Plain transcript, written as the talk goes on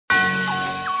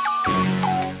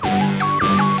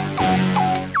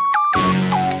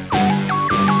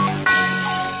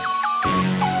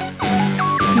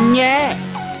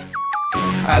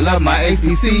love my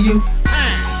HBCU.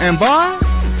 And boy,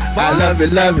 I love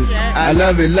it, love it. I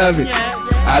love it, love it.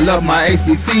 I love my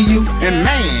HBCU. And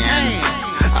man,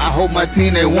 I hope my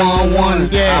team they won one.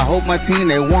 Yeah. I hope my team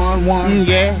they won one.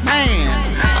 Yeah. Man,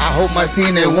 I hope my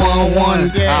team they won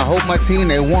one. I hope my team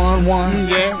they won one.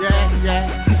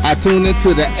 Yeah. I tune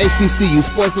into the HBCU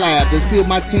Sports Lab to see if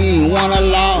my team won or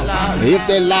lost. If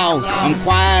they lost, I'm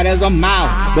quiet as a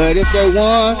mouse. But if they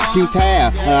won, keep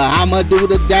tab. I'ma do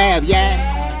the dab, yeah.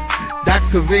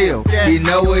 Dr. Cavil, he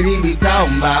know what he be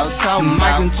talking about.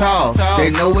 Mike and Charles, they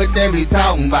know what they be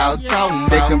talking about.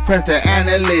 They compress the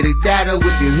analytic data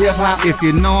with the hip hop. If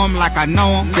you know them like I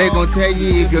know them, they gon' tell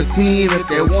you if your team, if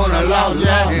they won or lost,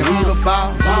 and who the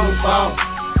ball.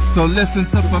 So listen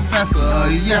to Professor,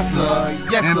 yes sir,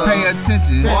 and pay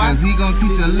attention, cause he gon'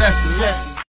 teach a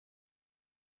lesson.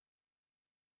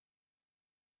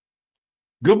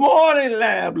 Good morning,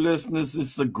 lab listeners.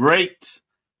 It's a great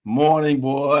morning,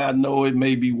 boy. I know it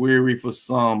may be weary for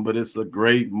some, but it's a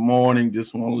great morning.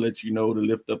 Just want to let you know to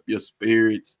lift up your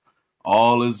spirits.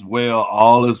 All is well.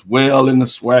 All is well in the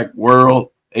SWAC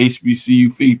world. HBCU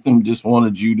Fiefdom just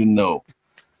wanted you to know.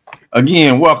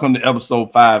 Again, welcome to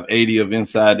episode 580 of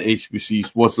Inside the HBCU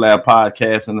Sports Lab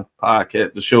podcast, and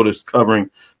the show that's covering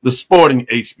the sporting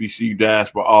HBCU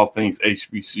diaspora, all things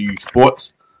HBCU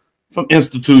sports, from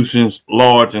institutions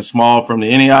large and small, from the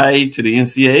NAIA to the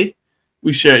NCAA.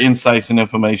 We share insights and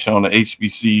information on the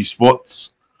HBCU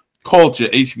sports culture,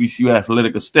 HBCU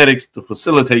athletic aesthetics to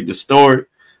facilitate the story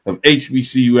of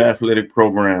HBCU athletic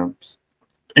programs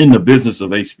in the business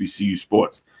of HBCU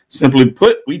sports. Simply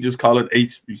put, we just call it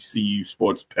HBCU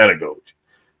sports pedagogy.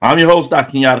 I'm your host,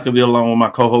 Dr. Kenyatta Cavil, along with my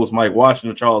co-host, Mike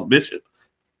Washington, Charles Bishop.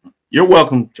 You're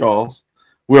welcome, Charles.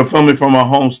 We're filming from our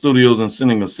home studios and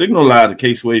sending a signal live to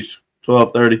KSWH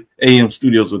 1230 AM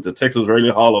studios with the Texas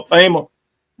Radio Hall of Famer,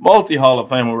 multi-Hall of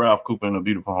Famer Ralph Cooper, in a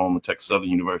beautiful home at Texas Southern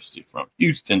University from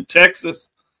Houston, Texas.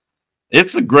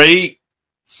 It's a great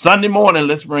Sunday morning.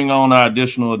 Let's bring on our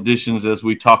additional additions as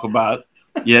we talk about.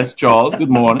 Yes, Charles, good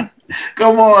morning.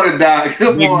 Good morning, Doc.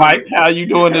 Good morning. Mike, how you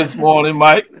doing this morning,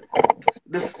 Mike?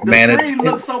 The screen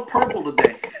looks so purple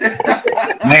today.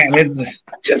 Man, it's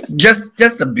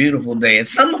just a beautiful day.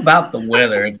 It's something about the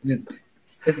weather.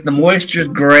 The moisture's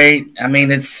great. I mean,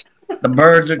 the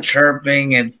birds are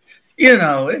chirping, and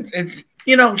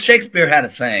Shakespeare had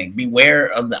a saying: "Beware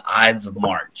of the Ides of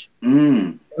March."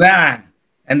 And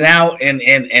now in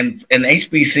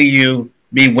HBCU,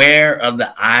 beware of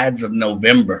the Ides of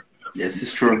November. This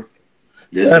is true.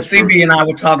 Phoebe and I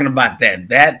were talking about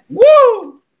that.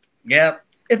 Woo! Yep,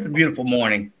 it's a beautiful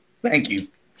morning. Thank you.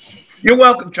 You're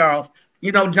welcome, Charles.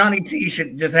 You know, Johnny T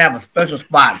should just have a special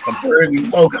spot for Prairie View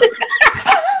folks.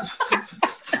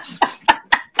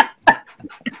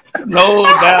 No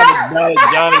doubt about it,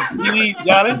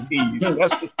 Johnny T.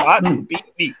 That's the spot to beat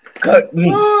me.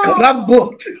 Because I'm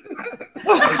booked.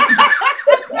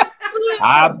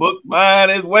 I booked mine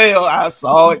as well. I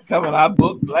saw it coming. I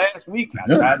booked last week. I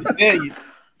tried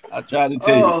to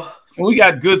tell you. And we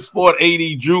got good sport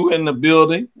AD Drew in the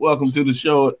building. Welcome to the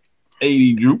show,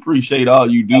 AD Drew. Appreciate all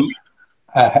you do.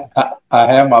 I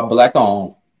have my black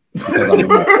on.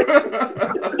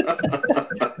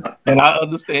 And I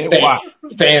understand why.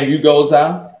 You goes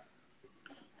out.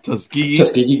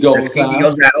 Tuskegee goes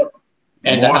out.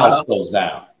 And the house goes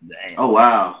down. Damn. Oh,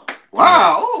 wow.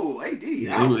 Wow. Oh, AD.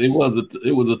 It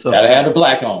was a tough. Gotta have the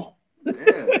black on. Yeah.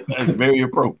 That's very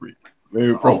appropriate.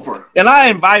 Very appropriate. And I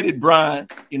invited Brian,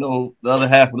 the other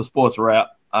half of the sports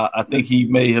wrap. I think he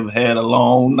may have had a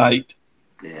long night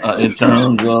in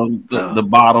terms of the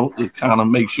bottle to kind of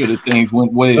make sure that things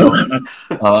went well.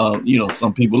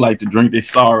 Some people like to drink their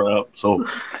sorrow up. So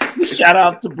shout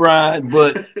out to Brian,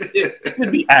 but it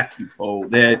could be apropos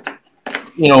that,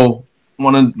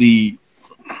 one of the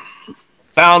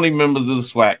founding members of the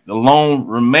SWAC, the lone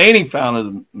remaining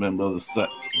founding member of the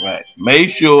SWAC, made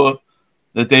sure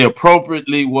that they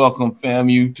appropriately welcome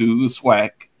FAMU to the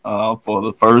SWAC for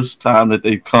the first time that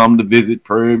they've come to visit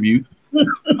Prairie View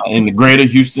in the greater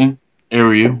Houston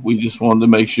area. We just wanted to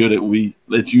make sure that we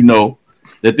let you know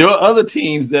that there are other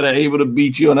teams that are able to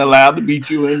beat you and allowed to beat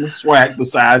you in the SWAC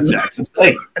besides Jackson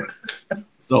State.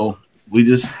 So we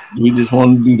just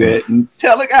wanted to do that and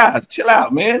tell the guys, chill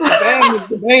out, man. The band is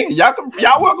the band.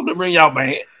 Y'all welcome to bring y'all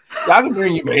band. Y'all can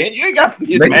bring your band. You ain't got to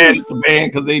get mad at the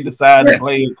band because they decided to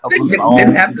play a couple of songs.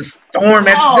 Didn't have to storm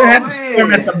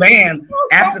at the band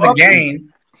after the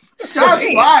game. Shots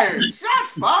fired.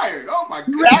 Shots fired. Oh my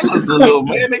goodness. A little,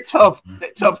 man. They tough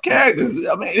characters.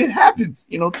 I mean, it happens.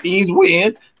 Teams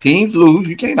win, teams lose.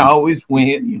 You can't always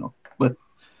win, But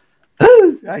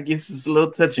I guess it's a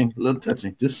little touching.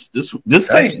 Just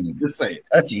saying.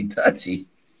 Touchy.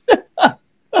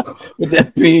 With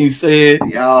that being said,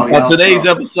 today's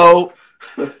episode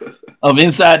of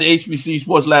Inside the HBCU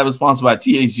Sports Lab is sponsored by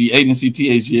THG Agency.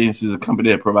 THG Agency is a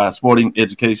company that provides sporting,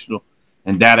 educational,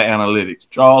 and data analytics.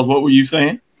 Charles, what were you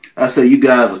saying? I said you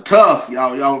guys are tough.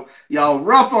 Y'all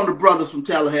rough on the brothers from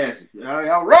Tallahassee.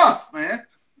 Y'all rough, man.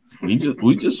 We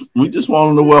just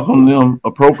wanted to welcome them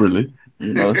appropriately.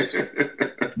 You know,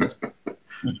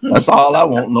 that's all I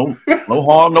want. No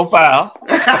harm, no foul.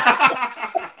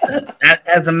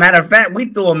 As a matter of fact, we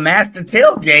threw a master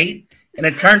tailgate, and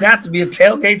it turned out to be a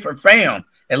tailgate for fam.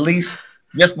 At least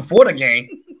just before the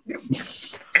game.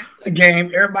 The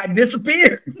game, everybody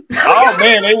disappeared. Oh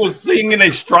man, they was singing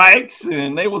their strikes,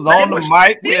 and they was on the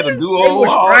mic. We had a duo. They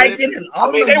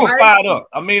were fired up.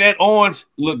 I mean, that orange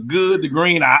looked good. The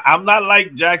green. I'm not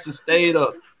like Jackson State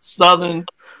or Southern,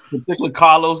 particularly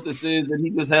Carlos, that says that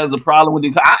he just has a problem with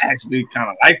it. I actually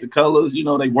kind of like the colors. You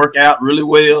know, they work out really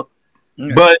well,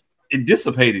 but it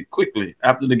dissipated quickly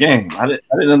after the game. I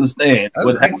didn't understand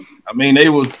what happened. I mean, they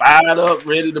was fired up,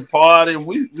 ready to party, and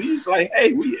we was like,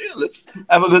 hey, let's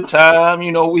have a good time.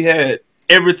 You know, we had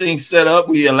everything set up.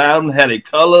 We allowed them to have their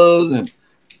colors and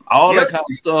all that kind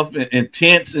of stuff, and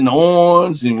tints and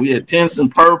orange, and we had tints and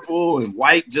purple and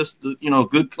white, just to,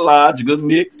 good collage, good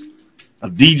mix. A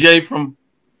DJ from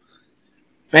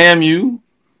FAMU,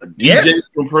 a DJ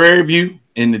from Prairie View,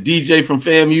 and the DJ from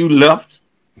FAMU left.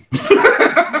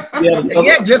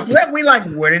 Just let me like,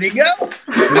 where did he go?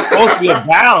 It's supposed to be a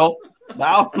battle.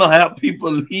 I don't know how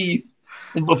people leave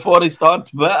before they start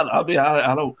the battle. I mean,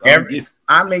 I don't get.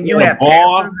 I mean, you have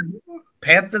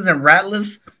Panthers and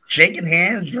Rattlers shaking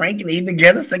hands, drinking, eating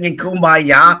together, singing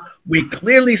Kumbaya. We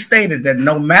clearly stated that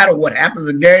no matter what happens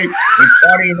in the game, we're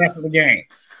partying after the game.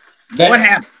 What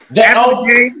happened? That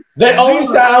only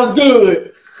sounds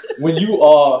good when you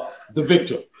are the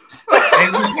victor.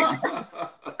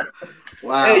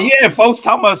 Wow. Hey, yeah, folks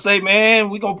talking about say, man,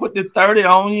 we gonna put the 30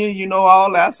 on you,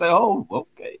 all that. I say, oh,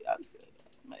 okay. I said,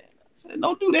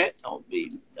 don't do that. Don't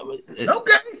be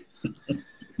okay.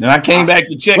 Then I came back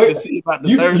to check to see about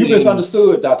the 30. You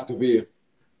misunderstood, Dr. Cavil.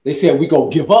 They said we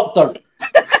gonna give up 30.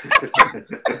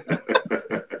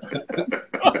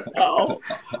 Oh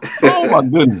my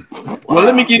goodness. Well,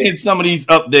 let me get into some of these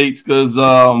updates because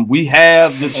we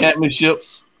have the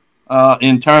championships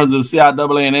in terms of the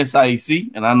CIAA and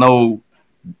SIAC, and I know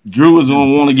Drew is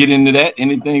going to want to get into that.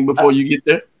 Anything before you get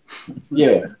there?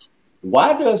 Yeah.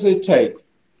 Why does it take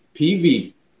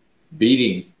PV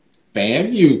beating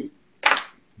FAMU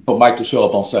for Mike to show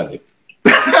up on Sunday?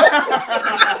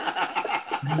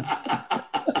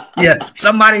 Yeah,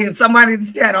 somebody in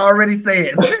the chat already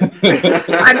said.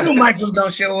 I knew Mike was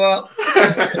going to show up.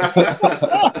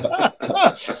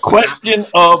 Question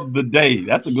of the day.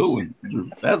 That's a good one,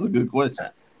 Drew. That's a good question.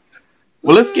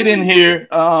 Well, let's get in here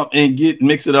and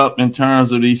mix it up in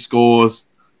terms of these scores.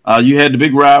 You had the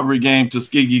big rivalry game,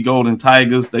 Tuskegee Golden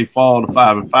Tigers. They fall to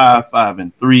 5-5,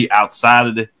 5-3 outside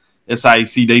of the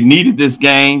SIAC. They needed this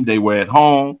game. They were at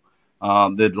home.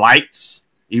 The lights,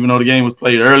 even though the game was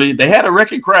played early, they had a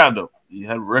record crowd, though. You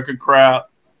had a record crowd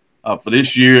for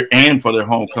this year and for their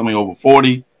homecoming, over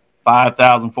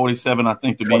 45,047, I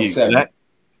think, to be exact.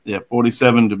 Yeah,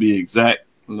 47 to be exact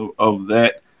of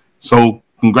that. So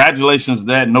congratulations to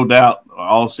that, no doubt.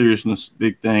 All seriousness,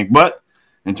 big thing. But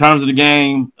in terms of the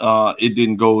game, it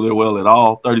didn't go there well at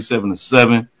all,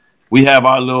 37-7. We have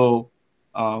our little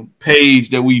page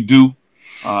that we do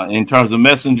in terms of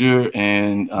Messenger,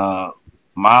 and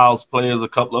Miles players, a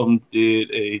couple of them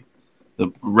did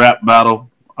the rap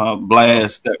battle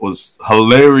blast that was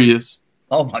hilarious.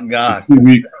 Oh my God. To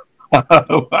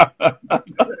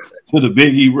the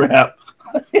Biggie rap.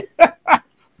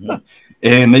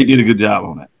 And they did a good job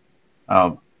on that.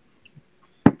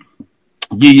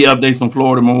 Give you updates on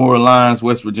Florida Memorial Lions,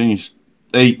 West Virginia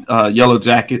State Yellow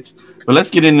Jackets. But let's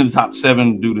get into the top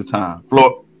 7 due to time.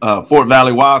 Fort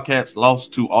Valley Wildcats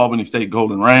lost to Albany State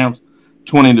Golden Rams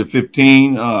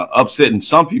 20-15, upsetting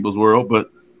some people's world,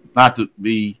 but not to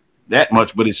be that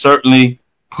much. But it certainly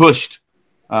pushed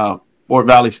Fort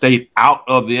Valley State out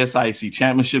of the SIAC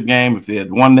championship game. If they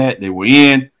had won that, they were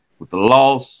in. With the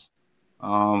loss,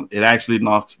 it actually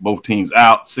knocks both teams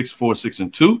out,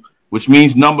 6-4, 6-2, which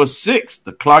means number 6,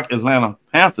 the Clark Atlanta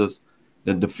Panthers,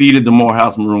 that defeated the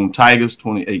Morehouse Maroon Tigers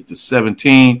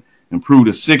 28-17, improved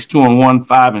to 6-2-1,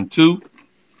 5-2.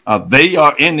 They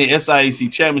are in the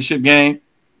SIAC championship game.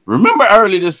 Remember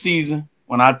early this season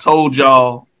when I told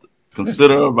y'all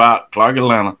consider about Clark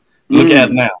Atlanta? Look at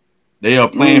it now. They are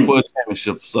playing for a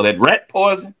championship. So that rat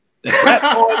poison,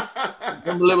 remember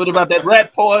a little bit about that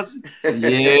rat poison?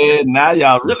 Yeah, now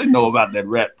y'all really know about that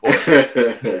rat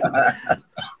poison.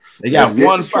 They got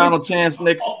one final chance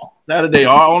next Saturday. They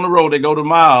are on the road. They go to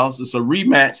Miles. It's a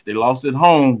rematch. They lost at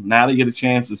home. Now they get a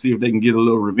chance to see if they can get a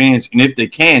little revenge. And if they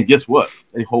can, guess what?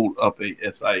 They hold up a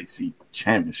SIAC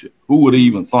championship. Who would have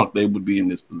even thought they would be in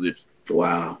this position?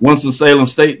 Wow. Winston-Salem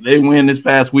State, they win this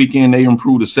past weekend. They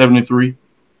improved to 73.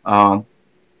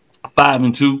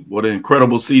 5-2. What an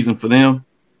incredible season for them.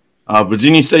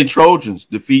 Virginia State Trojans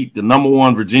defeat the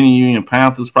 #1 Virginia Union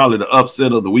Panthers, probably the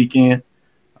upset of the weekend.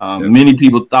 Many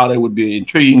people thought it would be an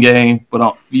intriguing game,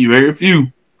 but very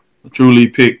few truly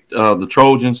picked the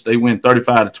Trojans. They win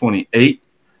 35-28.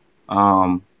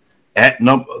 At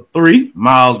number 3,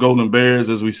 Miles Golden Bears,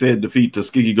 as we said, defeat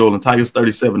Tuskegee Golden Tigers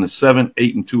 37-7,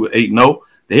 8-2, 8-0.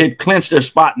 They had clinched their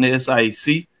spot in the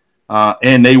SIAC,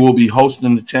 and they will be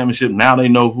hosting the championship. Now they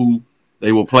know who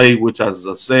they will play, which, as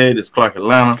I said, is Clark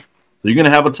Atlanta. So you're going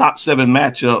to have a top 7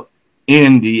 matchup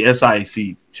in the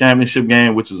SIAC championship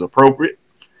game, which is appropriate.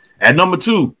 At number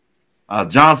 2,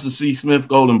 Johnson C. Smith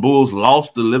Golden Bulls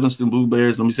lost to Livingston Blue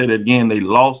Bears. Let me say that again. They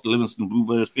lost to Livingston Blue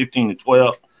Bears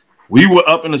 15-12. We were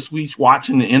up in the suites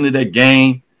watching the end of that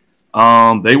game.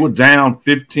 They were down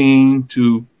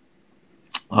 15-5,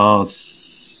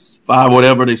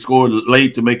 whatever. They scored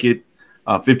late to make it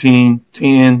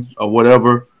 15-10 or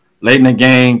whatever. Late in the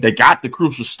game, they got the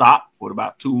crucial stop with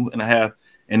about 2.5,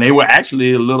 and they were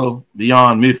actually a little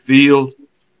beyond midfield.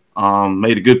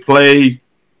 Made a good play.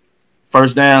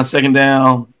 First down, second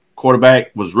down,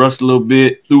 quarterback was rushed a little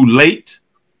bit, threw late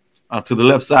to the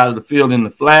left side of the field in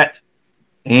the flat,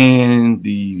 and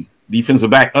the defensive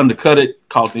back undercut it,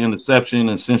 caught the interception,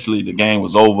 and essentially the game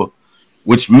was over,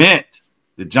 which meant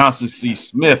the Johnson C.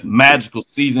 Smith magical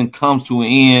season comes to an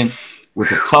end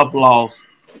with a tough loss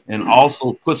and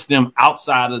also puts them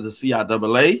outside of the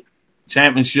CIAA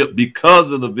championship because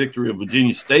of the victory of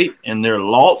Virginia State and their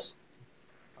loss.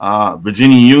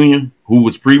 Virginia Union, who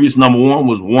was previous #1,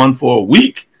 was 1 for a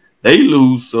week. They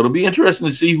lose, so it'll be interesting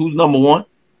to see who's #1.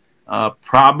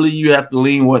 Probably you have to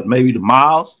lean maybe to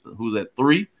Miles, who's at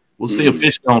 3. We'll see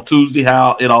officially on Tuesday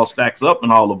how it all stacks up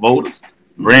and all the voters.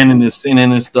 Brandon is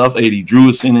sending his stuff. A.D. Drew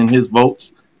is sending his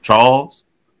votes. Charles,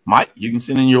 Mike, you can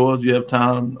send in yours. You have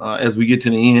time as we get to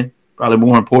the end. Probably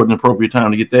more important, appropriate time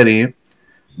to get that in.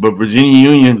 But Virginia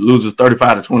Union loses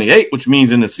 35-28, which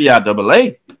means in the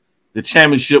CIAA, the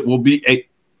championship will be a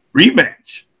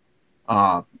rematch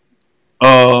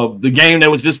of the game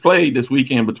that was just played this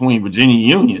weekend between Virginia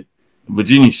Union and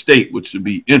Virginia State, which should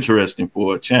be interesting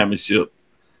for a championship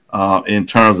in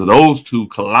terms of those two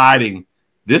colliding.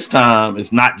 This time,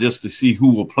 it's not just to see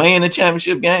who will play in the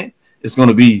championship game. It's going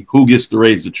to be who gets to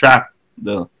raise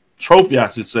the trophy, I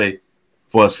should say,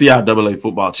 for a CIAA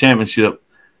football championship.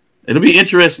 It'll be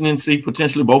interesting to see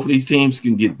potentially both of these teams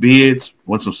can get bids.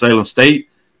 Winston-Salem State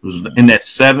was in that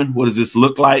 7. What does this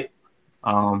look like?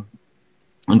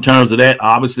 In terms of that,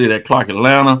 obviously that Clark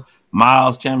Atlanta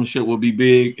Miles championship will be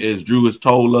big, as Drew has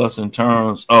told us, in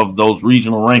terms of those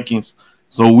regional rankings.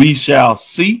 So we shall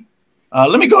see.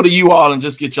 Let me go to you all and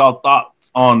just get y'all thoughts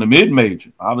on the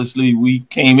mid-major. Obviously, we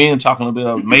came in talking a bit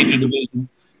of major division.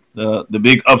 The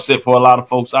big upset for a lot of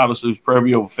folks, obviously, was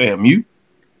Prairie over FAMU.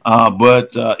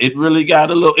 But it really got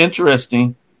a little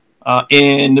interesting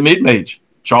in the mid-major.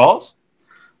 Charles?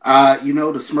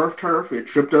 The Smurf turf, it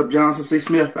tripped up Johnson C.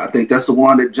 Smith. I think that's the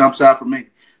one that jumps out for me.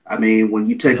 I mean, when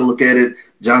you take a look at it,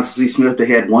 Johnson C. Smith, they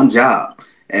had one job.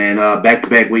 And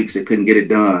back-to-back weeks, they couldn't get it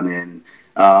done. And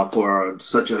for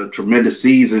such a tremendous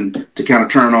season to kind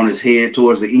of turn on his head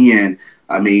towards the end,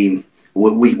 I mean,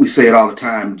 we say it all the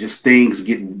time, just things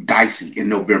get dicey in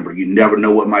November. You never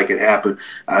know what might get happen.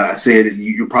 I said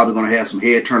you're probably going to have some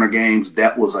head-turner games.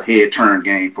 That was a head-turn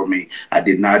game for me. I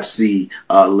did not see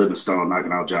Livingstone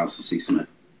knocking out Johnson C. Smith.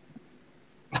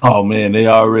 Oh, man, they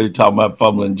already talking about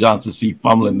fumbling. Johnson C.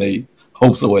 fumbling their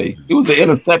hopes away. It was an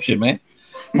interception, man.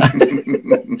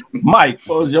 Mike,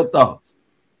 what was your thoughts?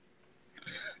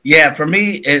 Yeah, for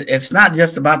me, it's not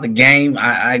just about the game.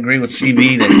 I agree with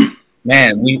CB that,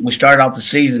 man, we started off the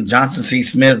season, Johnson C.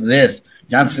 Smith this,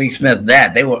 Johnson C. Smith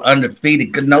that. They were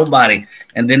undefeated, could nobody,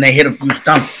 and then they hit a few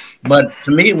stumps. But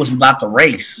to me, it was about the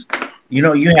race.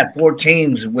 You had 4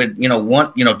 teams with,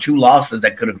 2 losses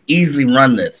that could have easily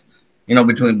run this,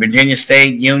 between Virginia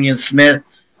State, Union, Smith.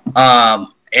 And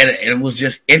it was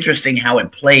just interesting how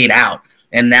it played out.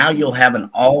 And now you'll have an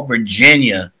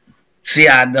all-Virginia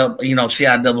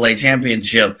CIAA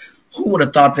championship. Who would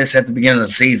have thought this at the beginning of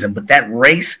the season? But that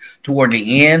race toward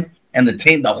the end and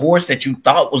the horse that you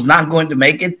thought was not going to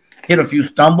make it, hit a few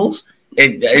stumbles.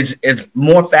 It's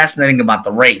more fascinating about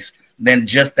the race than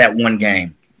just that one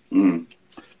game.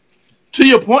 to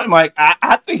your point, Mike,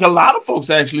 I think a lot of folks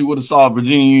actually would have saw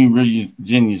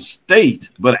Virginia State,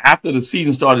 but after the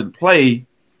season started to play,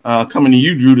 coming to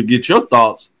you, Drew, to get your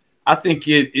thoughts, I think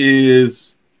it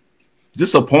is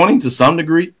disappointing to some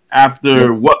degree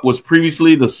after what was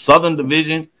previously the Southern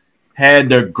Division had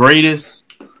their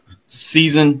greatest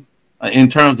season in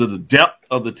terms of the depth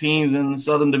of the teams in the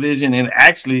Southern Division, and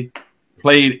actually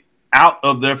played out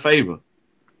of their favor.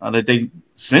 That they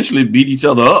essentially beat each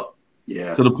other up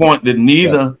to the point that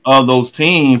neither of those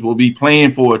teams will be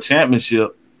playing for a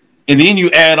championship. And then you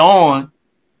add on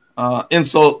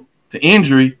insult to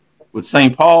injury with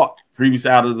St. Paul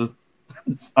previously out of the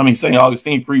St.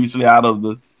 Augustine previously out of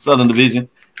the Southern Division,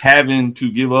 having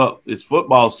to give up its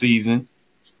football season.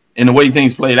 And the way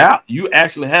things played out, you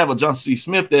actually have a Johnson C.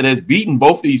 Smith that has beaten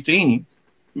both these teams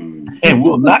and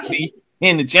will not be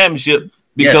in the championship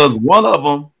because one of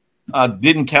them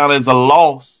didn't count as a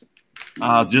loss.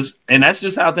 And that's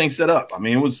just how things set up. I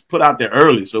mean, it was put out there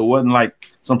early, so it wasn't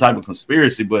like some type of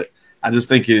conspiracy. But I just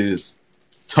think it is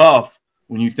tough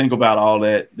when you think about all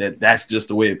that. That's just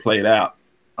the way it played out.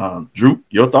 Drew,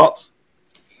 your thoughts?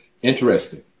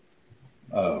 Interesting.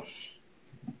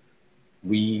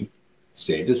 We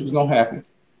said this was going to happen.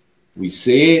 We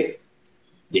said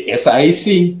the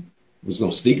SIAC was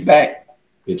going to sneak back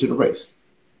into the race.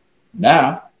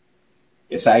 Now,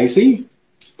 SIAC is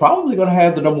probably going to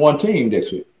have the #1 team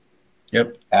next week.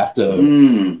 Yep. After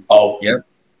a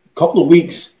couple of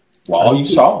weeks, all you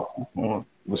saw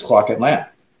was Clark Atlanta.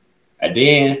 And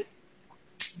then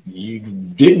you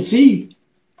didn't see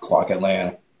Clark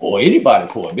Atlanta or anybody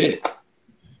for a minute.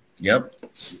 Yep.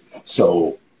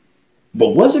 So, but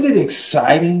wasn't it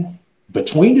exciting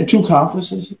between the two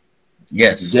conferences?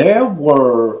 Yes. There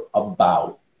were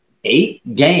about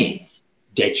 8 games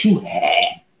that you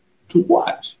had to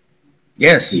watch.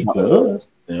 Yes. Because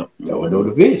there were no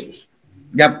divisions.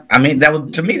 Yep. I mean,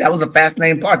 to me, that was a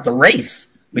fascinating part, the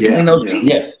race between those teams.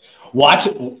 Yeah. Watch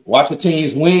the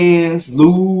teams wins,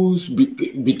 lose,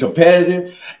 be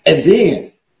competitive. And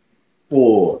then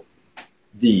for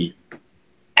the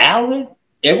Allen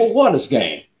Edward Waters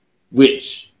game,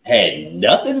 which had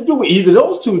nothing to do with either of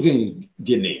those two teams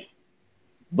getting in.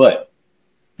 But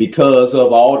because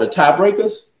of all the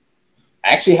tiebreakers,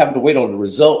 actually having to wait on the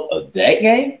result of that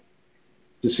game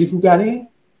to see who got in.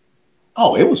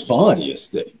 Oh, it was fun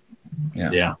yesterday.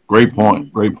 Yeah. Great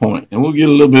point. Great point. And we'll get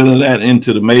a little bit of that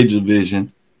into the major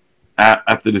division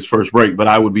after this first break. But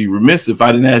I would be remiss if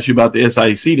I didn't ask you about the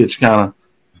SIC that you kind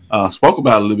of spoke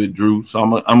about a little bit, Drew. So I'm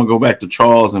gonna go back to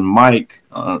Charles and Mike,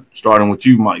 starting with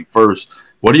you, Mike, first.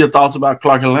 What are your thoughts about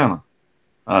Clark Atlanta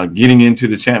getting into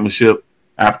the championship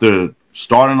after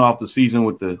starting off the season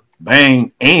with the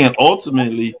bang, and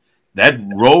ultimately that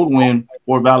road win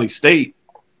for Valley State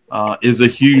is a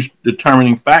huge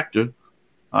determining factor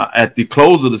at the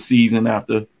close of the season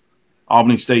after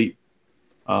Albany State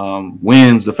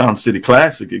wins the Fountain City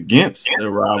Classic against their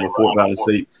rival Fort Valley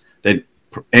State.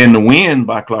 And the win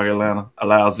by Clark Atlanta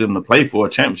allows them to play for a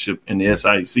championship in the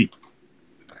SIAC.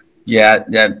 Yeah,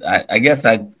 I guess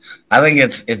I think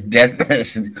it's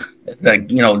destiny. It's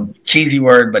a cheesy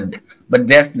word, but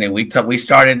destiny. We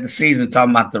started the season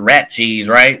talking about the rat cheese,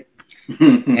 right?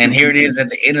 And here it is at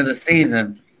the end of the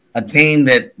season, a team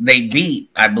that they beat,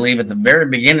 I believe, at the very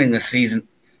beginning of the season,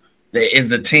 is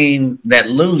the team that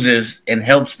loses and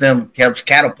helps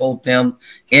catapult them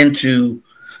into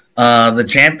the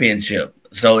championship.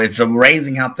 So it's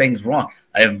amazing how things run.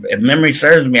 If memory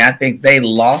serves me, I think they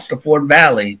lost to Fort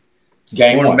Valley.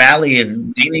 Fort Valley is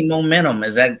gaining momentum.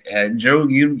 Is that Drew?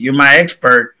 You're my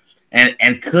expert,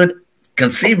 and could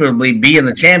conceivably be in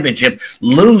the championship.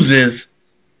 Loses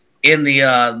in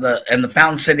the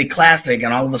Fountain City Classic,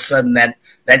 and all of a sudden that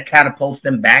catapults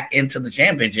them back into the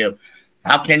championship.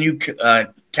 How can you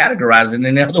categorize it in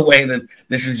any other way than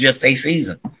this is just a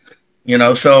season?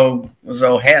 So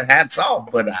hats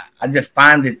off. But I just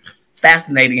find it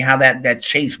fascinating how that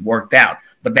chase worked out.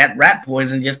 But that rat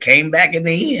poison just came back in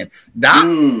the end.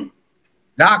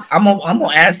 Doc, I'm gonna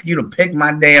ask you to pick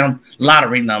my damn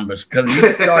lottery numbers, because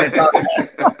you started talking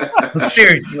that.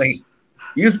 Seriously.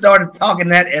 You started talking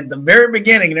that at the very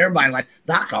beginning, and everybody like,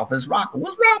 Doc's off his rocker.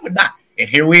 What's wrong with Doc? And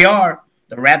here we are.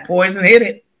 The rat poison hit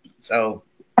it. So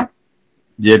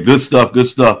yeah, good stuff, good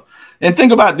stuff. And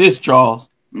think about this, Charles.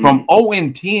 From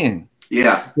 0-10,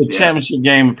 the championship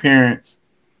game appearance,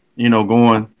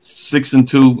 going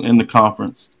 6-2 in the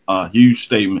conference, huge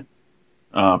statement.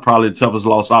 Probably the toughest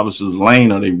loss, obviously, was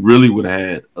Lane, or they really would have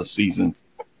had a season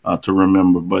to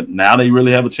remember. But now they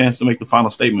really have a chance to make the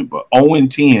final statement. But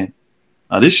 0-10,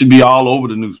 this should be all over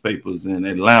the newspapers in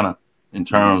Atlanta in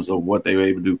terms of what they were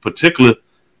able to do, particularly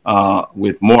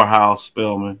with Morehouse,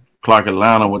 Spelman, Clark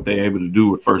Atlanta, what they're able to do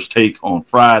with First Take on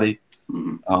Friday.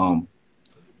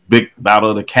 Big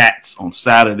battle of the Cats on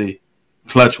Saturday.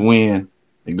 Clutch win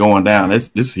and going down.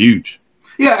 This huge.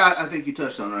 Yeah, I think you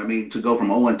touched on it. I mean, to go from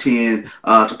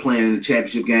 0-10 to playing in the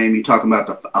championship game, you're talking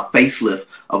about a facelift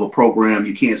of a program.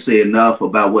 You can't say enough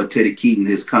about what Teddy Keaton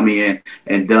has come in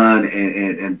and done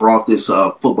and brought this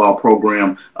football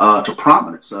program to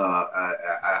prominence. The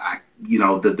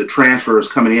transfers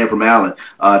coming in from Allen,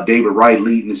 David Wright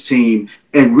leading his team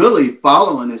and really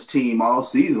following his team all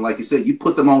season. Like you said, you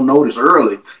put them on notice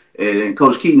early, and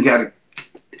Coach Keaton had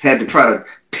to try to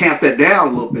tamp that down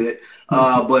a little bit.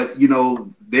 But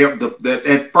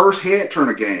that first head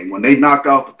turner game when they knocked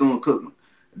off Bethune-Cookman,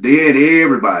 then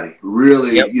everybody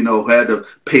really had to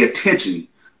pay attention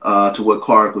to what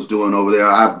Clark was doing over there.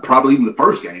 Probably even the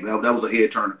first game that was a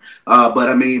head turner. But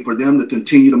I mean, for them to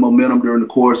continue the momentum during the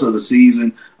course of the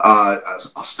season,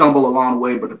 stumble along the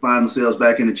way, but to find themselves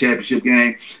back in the championship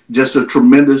game, just a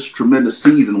tremendous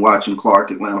season watching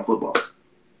Clark Atlanta football.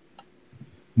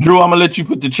 Drew, I'm going to let you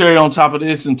put the cherry on top of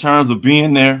this in terms of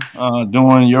being there,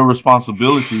 doing your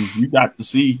responsibilities. You got to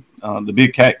see the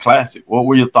Big Cat Classic. What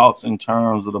were your thoughts in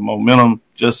terms of the momentum,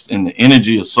 just in the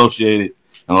energy associated?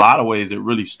 In a lot of ways, it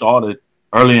really started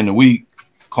early in the week,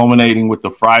 culminating with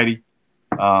the Friday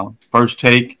First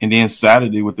Take, and then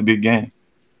Saturday with the big game.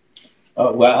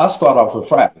 Well, I'll start off with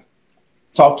Friday.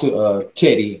 Talked to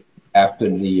Teddy after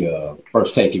the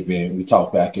First Take event. We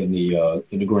talked back in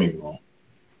the green room.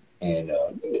 And,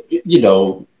 we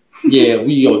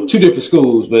two different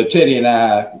schools, but Teddy and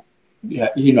I,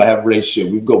 have a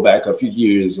relationship. We go back a few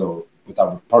years with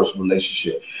our personal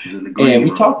relationship. And we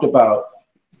talked about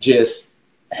just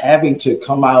having to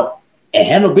come out and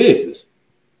handle business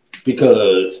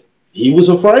because he was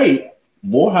afraid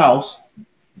Morehouse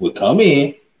would come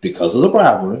in because of the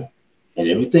rivalry and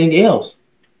everything else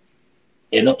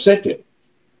and upset him.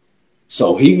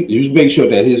 So he was making sure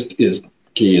that his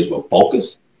kids were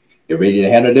focused, ready to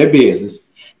handle their business,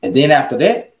 and then after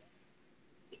that,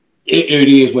 it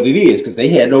is what it is because they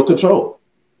had no control.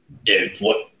 And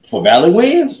for Valley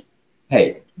wins,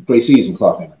 hey, great season,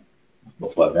 Clark.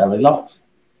 But for Valley lost,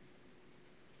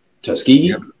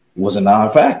 Tuskegee was a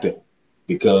non-factor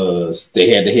because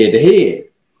they had the head-to-head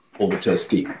over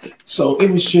Tuskegee. So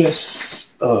it was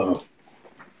just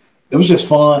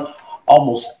fun.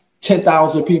 Almost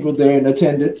 10,000 people there in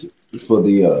attendance for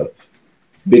the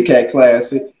Big Cat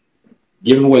Classic.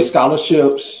 Giving away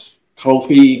scholarships,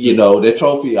 trophy, that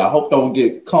trophy, I hope don't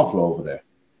get comfortable over there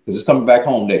because it's coming back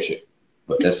home next year.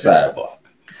 But that's sidebar.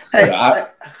 Hey, I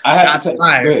have to take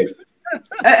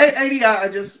Hey,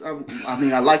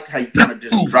 I like how you kind of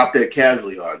just dropped that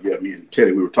casually. Me and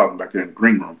Teddy, we were talking back there in the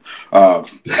green room.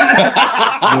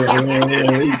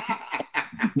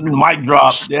 Mic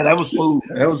drop. Yeah, that was smooth.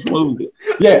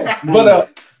 Yeah,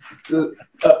 but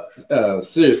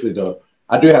seriously though,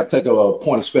 I do have to take a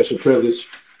point of special privilege.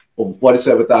 Over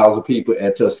 47,000 people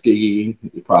at Tuskegee,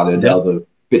 probably another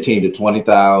 15 to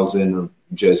 20,000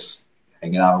 just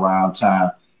hanging out around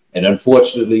town. And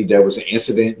unfortunately, there was an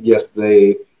incident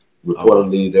yesterday.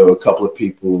 Reportedly, there were a couple of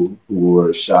people who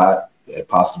were shot and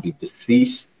possibly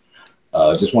deceased.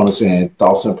 Just want to send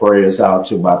thoughts and prayers out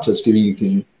to my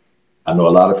Tuskegee. I know a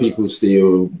lot of people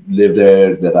still live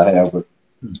there that I have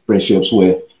friendships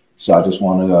with. So I just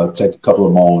want to take a couple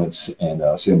of moments and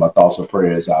send my thoughts and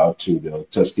prayers out to the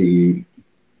Tuskegee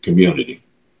community.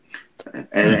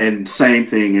 And same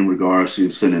thing in regards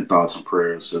to sending thoughts and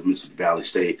prayers to Mississippi Valley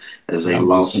State as they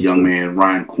lost a young man,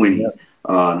 Ryan Quinney, in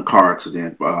a car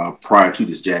accident prior to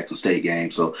this Jackson State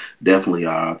game. So definitely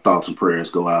thoughts and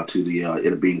prayers go out to the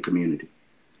Itta Bena community.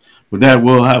 With that,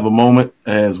 we'll have a moment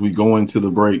as we go into the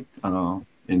break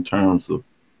in terms of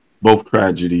both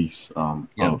tragedies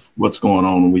of what's going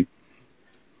on. We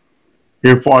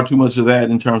hear far too much of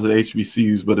that in terms of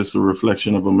HBCUs, but it's a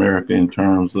reflection of America in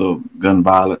terms of gun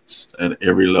violence at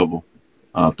every level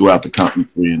throughout the country.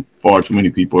 And far too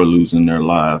many people are losing their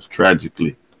lives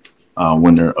tragically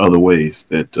when there are other ways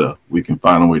that we can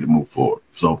find a way to move forward.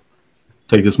 So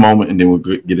take this moment and then we'll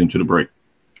get into the break.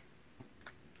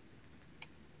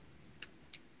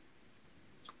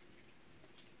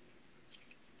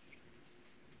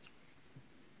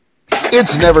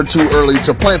 It's never too early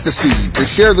to plant the seed, to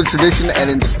share the tradition, and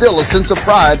instill a sense of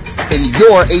pride in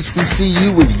your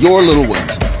HBCU with your little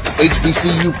ones.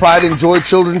 HBCU Pride and Joy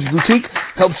Children's Boutique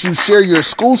helps you share your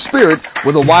school spirit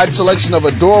with a wide selection of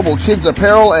adorable kids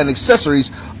apparel and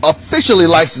accessories officially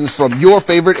licensed from your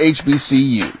favorite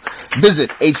HBCU. Visit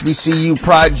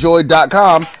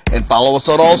hbcupridejoy.com and follow us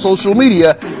on all social media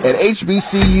at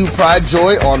HBCU Pride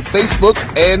Joy on Facebook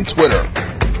and Twitter.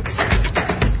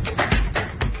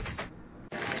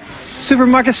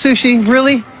 supermarket sushi,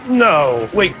 really? No.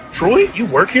 Wait, Troy, you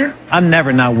work here? I'm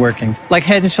never not working. Like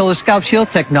Head & Shoulders Scalp Shield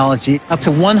technology, up to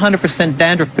 100%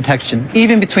 dandruff protection,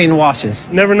 even between washes.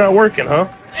 Never not working, huh?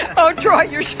 Oh, Troy,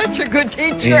 you're such a good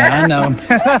teacher. Yeah, I know.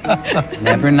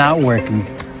 Never not working.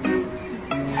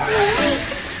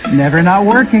 Never not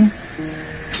working.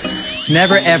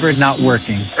 Never ever not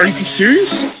working. Are you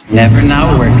serious? Never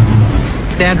not working.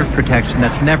 Dandruff protection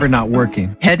that's never not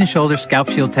working. Head & Shoulders Scalp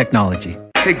Shield technology.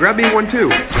 Hey, grab me one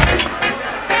too.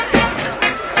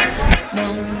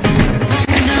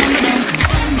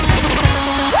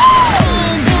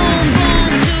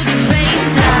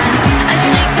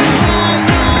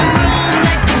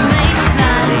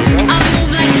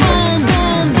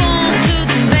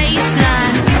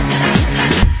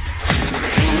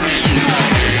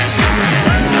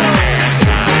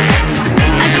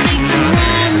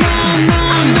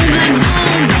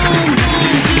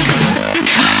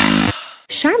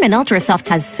 Charmin Ultra Soft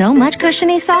has so much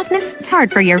cushiony softness, it's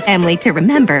hard for your family to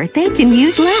remember. They can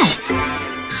use less.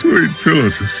 Sweet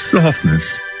pillows of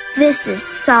softness. This is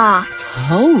soft.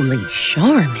 Holy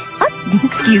Charmin. Oh,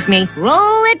 excuse me.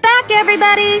 Roll it back,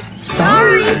 everybody.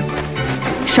 Sorry.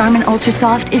 Charmin Ultra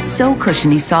Soft is so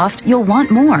cushiony soft, you'll want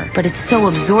more, but it's so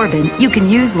absorbent, you can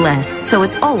use less, so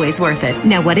it's always worth it.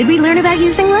 Now, what did we learn about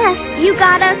using less? You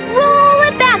gotta roll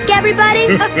it back,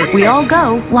 everybody. We all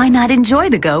go. Why not enjoy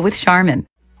the go with Charmin?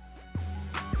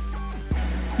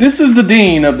 This is the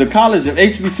Dean of the College of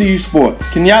HBCU Sports,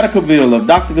 Kenyatta Cavil of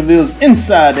Dr. Cavil's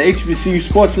Inside the HBCU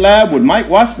Sports Lab with Mike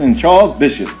Washington and Charles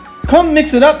Bishop. Come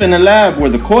mix it up in the lab where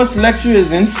the course lecture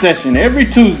is in session every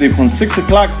Tuesday from 6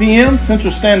 o'clock p.m.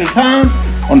 Central Standard Time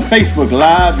on Facebook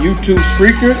Live, YouTube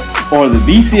Spreaker, or the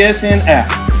BCSN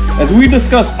app. As we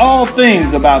discuss all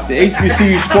things about the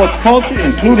HBCU sports culture,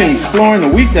 including exploring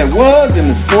the week that was in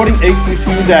the sporting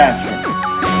HBCU diaspora,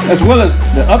 as well as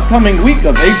the upcoming week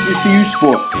of HBCU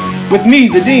sports. With me,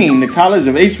 the Dean, the College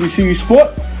of HBCU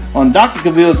Sports, on Dr.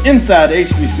 Cavil's Inside the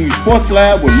HBCU Sports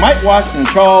Lab with Mike Washington and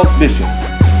Charles Bishop.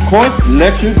 Course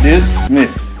lecture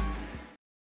dismissed.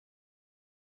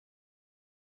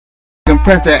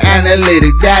 Compress the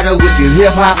analytic data with your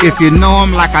hip hop. If you know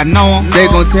them like I know them, they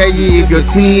gon' tell you if your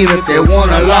team, if they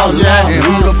want to lose, and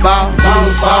who the ball,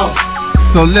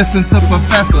 So listen to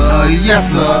Professor, yes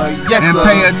sir, and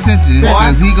pay attention,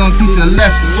 cause he gon' teach a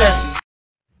lesson.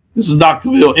 This is Dr.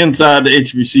 Cavil inside the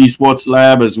HBCU Sports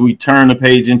Lab as we turn the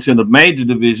page into the major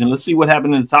division. Let's see what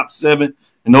happened in the top 7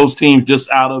 and those teams just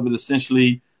out of it.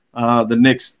 Essentially, the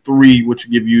next 3, which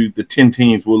will give you the 10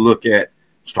 teams we'll look at.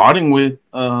 Starting with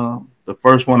the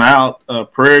first one out,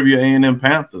 Prairie View A&M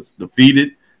Panthers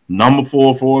defeated number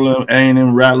 4 for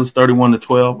A&M Rattlers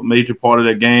 31-12. A major part of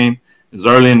that game is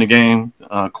early in the game.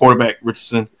 Quarterback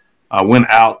Richardson went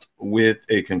out with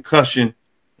a concussion,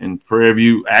 and Prairie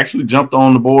View actually jumped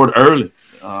on the board early,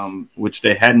 which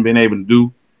they hadn't been able to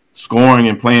do, scoring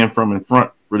and playing from in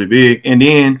front really big. And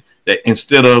then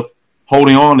instead of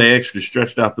holding on, they actually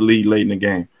stretched out the lead late in the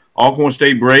game. Alcorn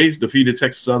State Braves defeated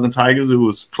Texas Southern Tigers. It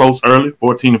was close early,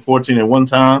 14-14 at one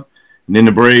time. And then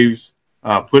the Braves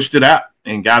pushed it out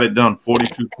and got it done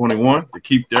 42-21 to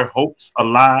keep their hopes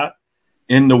alive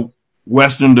in the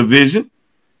Western Division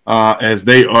as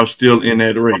they are still in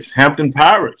that race. Hampton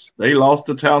Pirates, they lost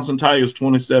to Townsend Tigers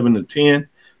 27-10.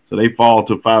 So they fall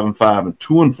to 5-5 and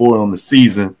 2-4 on the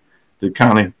season to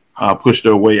kind of push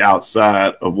their way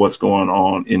outside of what's going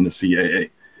on in the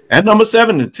CAA. At number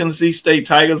 7, the Tennessee State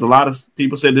Tigers. A lot of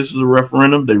people said this was a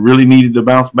referendum. They really needed to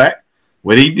bounce back.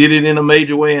 Well, he did it in a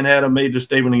major way and had a major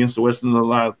statement against the Western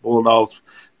Alliance Bulldogs.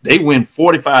 They win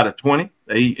 45-20.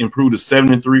 They improved to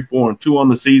 7-3, 4-2 on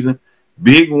the season.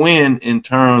 Big win in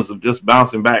terms of just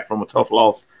bouncing back from a tough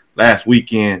loss last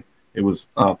weekend. It was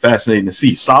fascinating to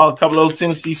see. Saw a couple of those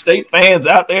Tennessee State fans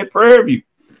out there at Prairie View.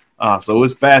 So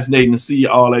it's fascinating to see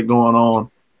all that going on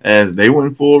as they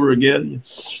went forward again,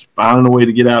 finding a way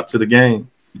to get out to the game.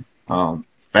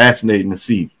 Fascinating to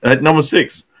see. At number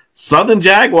 6, Southern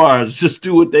Jaguars just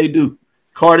do what they do.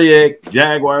 Cardiac,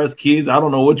 Jaguars, kids, I don't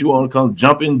know what you want to call them,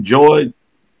 jumping, joy,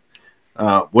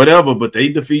 whatever, but they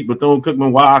defeat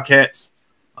Bethune-Cookman Wildcats.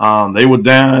 They were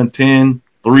down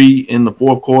 10-3 in the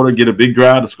fourth quarter, get a big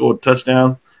drive to score a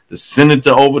touchdown, to send it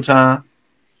to overtime.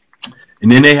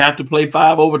 And then they have to play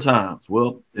 5 overtimes.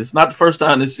 Well, it's not the first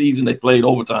time this season they played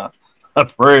overtime.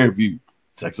 Prairie View,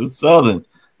 Texas Southern.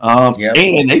 And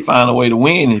they find a way to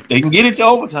win. If they can get it to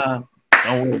overtime,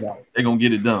 don't worry about it. They're going to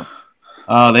get it done.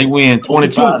 They win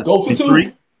 25-23. Go for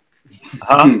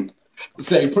 2.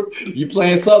 Say, you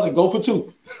playing Southern, go for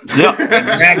 2. Yep.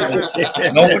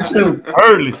 Exactly. Go for 2.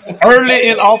 Early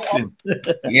and often.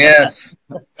 Yes.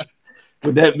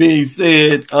 With that being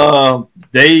said,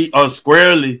 they are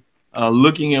squarely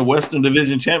looking at Western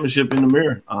Division Championship in the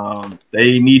mirror.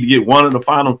 They need to get one of the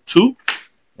final two,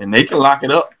 and they can lock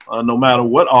it up no matter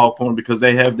what Alcorn, because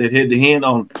they have that head-to-head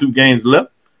on 2 games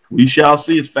left. We shall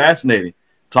see. It's fascinating.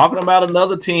 Talking about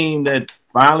another team that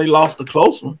finally lost a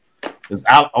close one is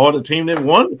out, or the team that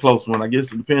won the close one. I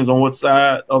guess it depends on what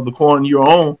side of the coin you're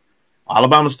on.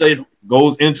 Alabama State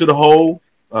goes into the hole,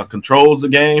 controls the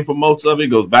game for most of it,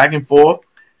 goes back and forth.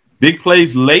 Big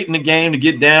plays late in the game to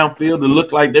get downfield to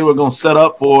look like they were going to set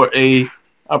up for a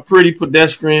pretty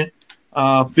pedestrian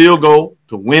field goal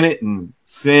to win it and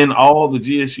send all the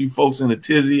GSU folks in a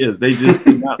tizzy as they just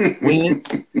could not win.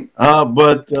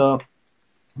 But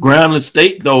Grambling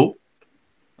State, though,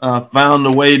 found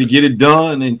a way to get it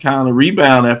done and kind of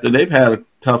rebound after they've had a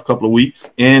tough couple of weeks.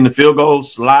 And the field goal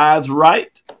slides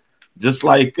right, just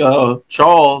like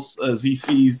Charles, as he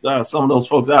sees some of those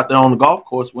folks out there on the golf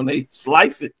course when they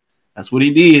slice it. That's what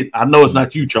he did. I know it's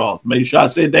not you, Charles. Make sure I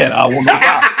said that. I want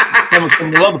to know some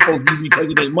of the other folks need to be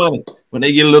taking their money when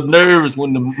they get a little nervous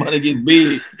when the money gets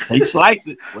big. They slice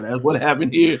it. Well, that's what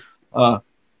happened here.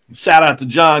 Shout out to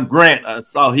John Grant. I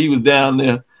saw he was down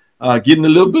there getting a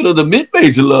little bit of the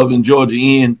mid-major love in Georgia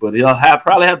N, but he'll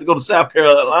probably have to go to South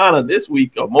Carolina this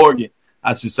week, or Morgan,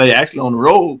 I should say, actually on the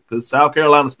road, because South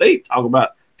Carolina State talk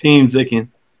about teams that can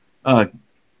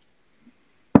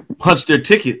punch their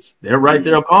tickets. They're right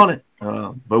there up on it.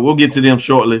 But we'll get to them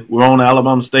shortly. We're on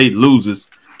Alabama State loses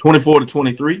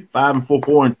 24-23, 5-4,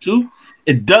 4-2.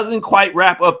 It doesn't quite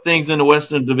wrap up things in the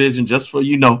Western Division, just for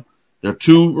you know. There are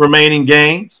 2 remaining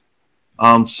games.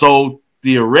 So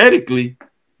theoretically,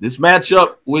 this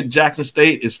matchup with Jackson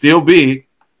State is still big.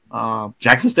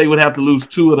 Jackson State would have to lose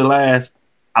 2 of the last.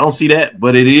 I don't see that,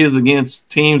 but it is against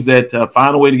teams that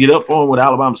find a way to get up for them with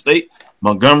Alabama State.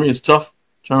 Montgomery is tough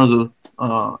in terms of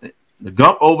the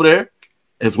gump over there,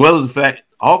 as well as the fact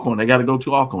Alcorn, they got to go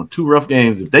to Alcorn. 2 rough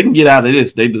games. If they can get out of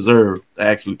this, they deserve to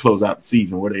actually close out the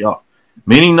season where they are.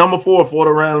 Meaning number 4 for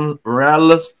the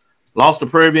Rattlers. Lost to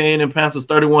Prairie View A&M Panthers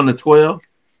 31-12,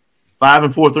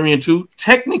 5-4, 3-2.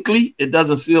 Technically, it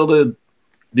doesn't seal the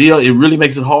deal. It really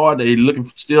makes it hard. They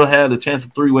still have the chance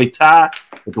of 3-way tie.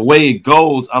 But the way it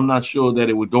goes, I'm not sure that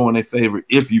it would go in their favor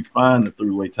if you find the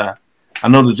 3-way tie. I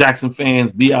know the Jackson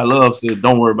fans, D.I. Love said,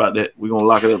 don't worry about that. We're going to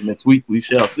lock it up next week. We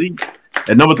shall see.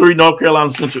 At number 3, North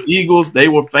Carolina Central Eagles. They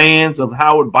were fans of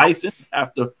Howard Bison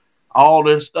after all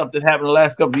their stuff that happened the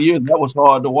last couple of years. That was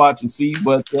hard to watch and see,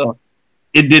 but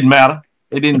it didn't matter.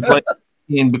 They didn't play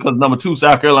in because number 2,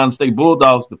 South Carolina State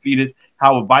Bulldogs defeated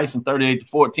Howard Bison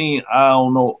 38-14. I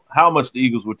don't know how much the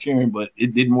Eagles were cheering, but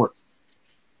it didn't work.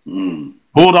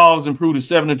 Bulldogs improved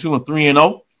to 7-2 and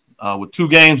 3-0 with 2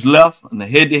 games left in the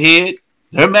head-to-head.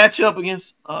 Their matchup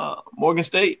against Morgan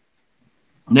State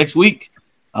next week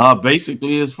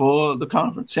basically is for the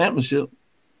conference championship.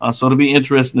 So it'll be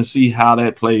interesting to see how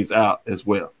that plays out as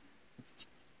well.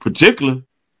 Particularly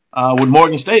with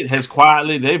Morgan State has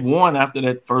quietly, they've won after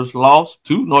that first loss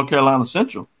to North Carolina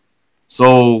Central.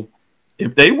 So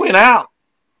if they win out,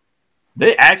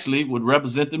 they actually would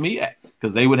represent the MEAC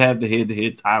because they would have the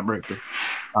head-to-head tiebreaker.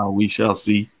 We shall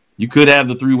see. You could have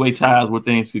the 3-way ties where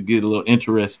things could get a little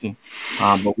interesting,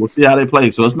 but we'll see how they play.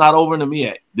 So it's not over in the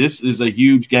MEAC. This is a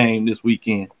huge game this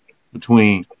weekend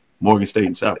between Morgan State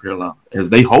and South Carolina as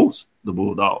they host the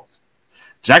Bulldogs.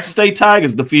 Jackson State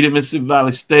Tigers defeated Mississippi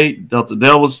Valley State. Delta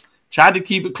Devils tried to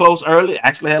keep it close early,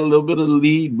 actually had a little bit of the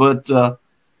lead, but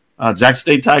Jackson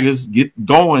State Tigers get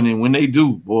going, and when they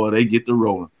do, boy, they get the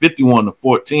rolling.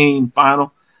 51-14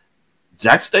 final.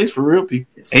 Jackson State's for real,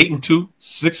 people. 8-2,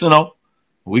 6-0.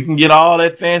 We can get all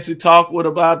that fancy talk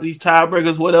about these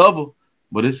tiebreakers, whatever,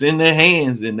 but it's in their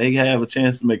hands, and they have a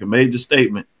chance to make a major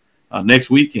statement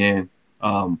next weekend.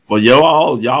 For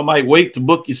y'all might wait to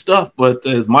book your stuff, but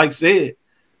as Mike said,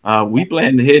 we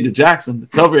plan to head to Jackson to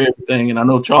cover everything. And I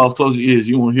know, Charles, close your ears.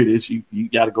 You won't hear this. You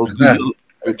got to go do the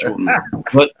ritual.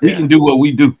 But we can do what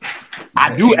we do.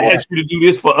 I do ask you to do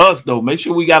this for us, though. Make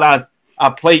sure we got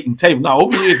our plate and table. Now,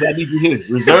 open your ears. I need you to hear it.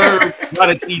 Reserve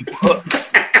Johnny T for us.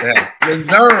 Yeah.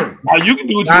 Reserve. Now, you can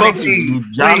do what you love to do.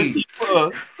 Johnny T for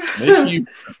us. Make sure you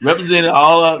represent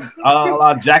all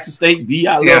our Jackson State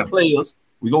D.I. Love players.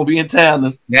 We're going to be in town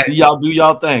to see y'all do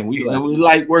y'all thing. We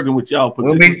like working with y'all.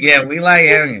 We like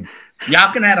having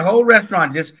y'all can have a whole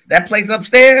restaurant. Just that place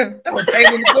upstairs, that little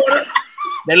table in the corner.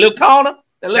 That little corner.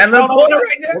 That little corner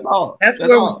right there. That's where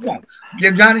we want.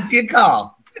 Give Johnny T a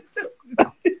call.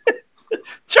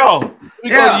 Charles, we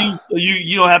go to you so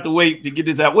you don't have to wait to get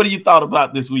this out. What do you thought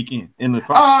about this weekend in the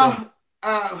process?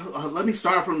 Let me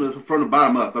start from the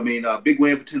bottom up. I mean, big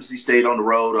win for Tennessee State on the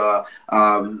road.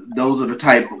 Those are the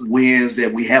type of wins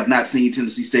that we have not seen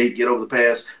Tennessee State get over the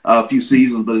past few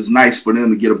seasons, but it's nice for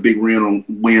them to get a big win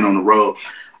on the road.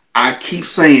 I keep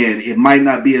saying it might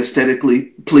not be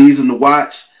aesthetically pleasing to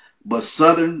watch, but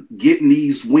Southern getting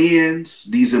these wins,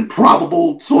 these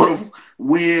improbable sort of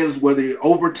wins, whether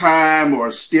overtime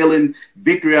or stealing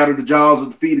victory out of the jaws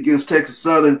of defeat against Texas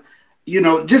Southern,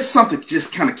 just something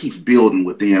just kind of keeps building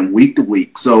with them week to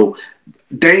week. So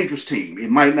dangerous team.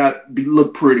 It might not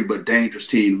look pretty, but dangerous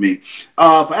team to me.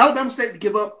 For Alabama State to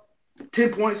give up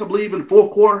 10 points, I believe, in the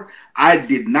fourth quarter, I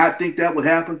did not think that would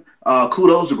happen.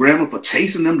 Kudos to Grambling for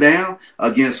chasing them down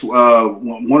against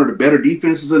one of the better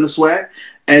defenses in the SWAC.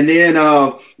 And then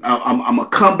I'm going to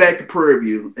come back to Prairie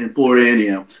View in Florida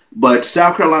A&M. But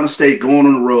South Carolina State going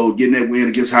on the road, getting that win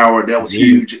against Howard, that was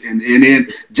huge. And then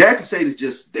Jackson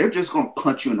State they're just going to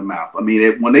punch you in the mouth. I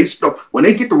mean, when they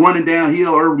get to running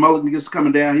downhill, Irv Mulligan gets to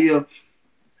coming downhill,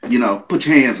 put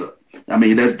your hands up. I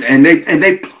mean,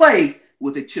 they play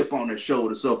with a chip on their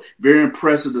shoulder. So very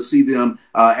impressive to see them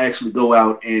actually go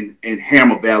out and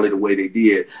hammer Valley the way they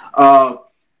did.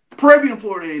 Prairie View and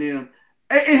Florida A&M,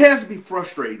 it has to be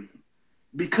frustrating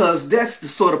because that's the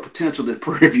sort of potential that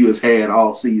Prairie View has had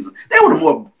all season. They were a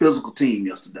more physical team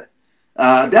yesterday.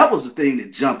 That was the thing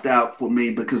that jumped out for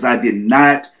me because I did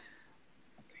not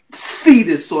see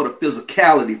this sort of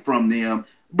physicality from them.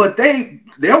 But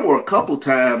there were a couple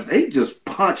times they just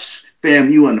punched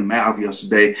FAMU in the mouth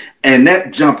yesterday, and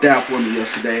that jumped out for me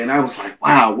yesterday. And I was like,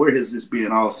 wow, where has this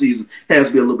been all season? It has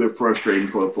to be a little bit frustrating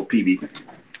for PV fans.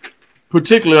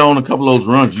 Particularly on a couple of those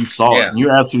runs, you saw it. And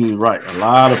you're absolutely right. A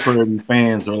lot of Prairie View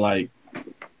fans are like,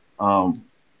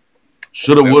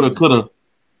 shoulda, woulda, coulda,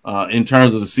 in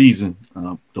terms of the season.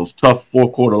 Those tough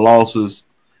fourth-quarter losses,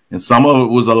 and some of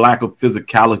it was a lack of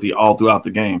physicality all throughout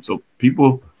the game. So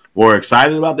people were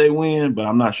excited about their win, but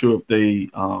I'm not sure if they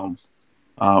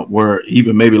were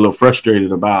even maybe a little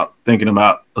frustrated about thinking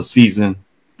about a season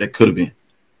that could have been.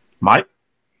 Mike?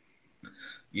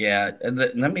 Yeah,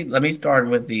 let me start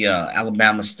with the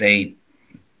Alabama State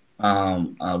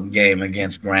game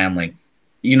against Grambling.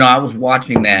 I was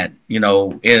watching that, in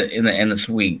the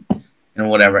suite and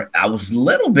whatever. I was a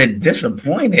little bit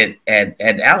disappointed at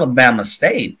Alabama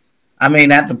State. I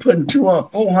mean, after putting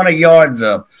 400 yards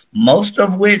up, most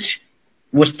of which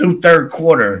was through third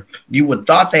quarter, you would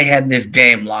thought they had this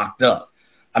game locked up.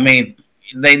 I mean,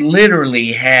 they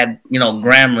literally had,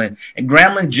 Grambling, and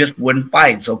Grambling just wouldn't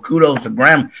fight. So kudos to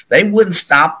Grambling. They wouldn't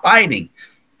stop fighting.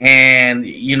 And,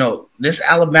 this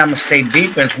Alabama State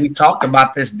defense, we talked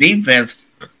about this defense,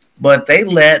 but they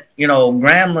let,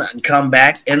 Grambling come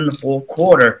back in the fourth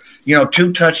quarter,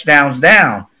 2 touchdowns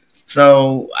down.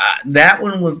 So that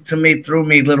one was, to me, threw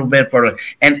me a little bit further.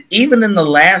 And even in the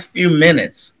last few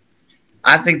minutes,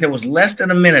 I think there was less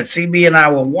than a minute, CB and I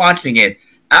were watching it,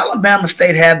 Alabama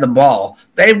State had the ball.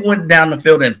 They went down the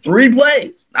field in 3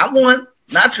 plays. Not 1,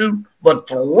 not 2, but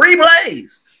 3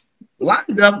 plays.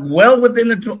 Lined up well within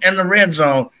the red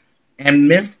zone and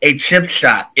missed a chip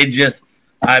shot. It just,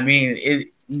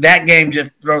 that game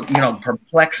just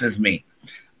perplexes me.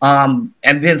 And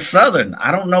then Southern,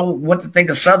 I don't know what to think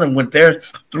of Southern with their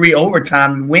 3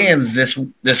 overtime wins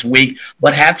this week,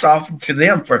 but hats off to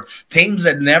them for teams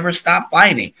that never stop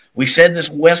fighting. We said this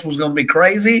West was going to be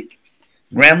crazy.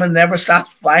 Grambling never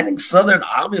stops fighting. Southern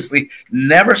obviously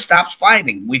never stops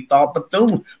fighting. We thought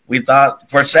Bethune. We thought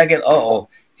for a second,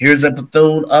 here's a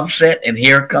Bethune upset, and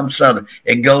here comes Southern.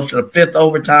 It goes to the 5th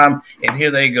overtime, and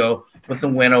here they go with the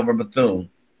win over Bethune.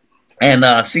 And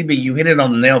CB, you hit it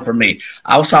on the nail for me.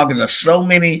 I was talking to so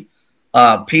many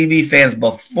PV fans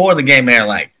before the game, and they're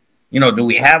like, do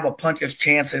we have a puncher's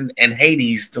chance in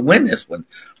Hades to win this one?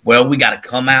 Well, we got to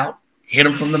come out, hit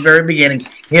them from the very beginning,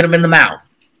 hit them in the mouth.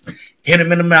 Hit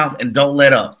him in the mouth and don't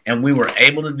let up. And we were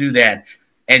able to do that.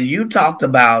 And you talked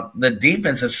about the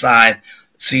defensive side,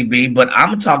 CB, but I'm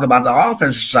going to talk about the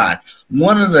offensive side.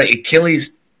 One of the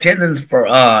Achilles tendons for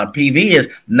PV is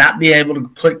not being able to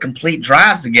put complete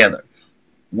drives together.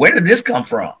 Where did this come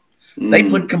from? They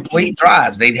put complete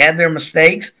drives. They'd had their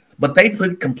mistakes, but they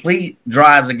put complete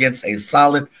drives against a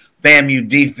solid FAMU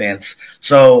defense.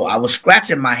 So I was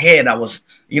scratching my head. I was,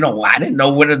 I didn't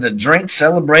know whether to drink,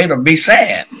 celebrate, or be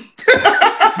sad.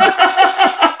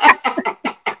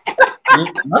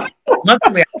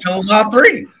 Luckily, I chose all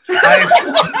 3.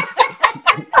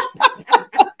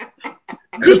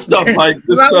 Good stuff, Mike.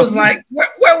 I was like,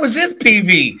 where was this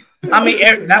PV? I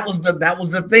mean, that was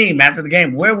the theme after the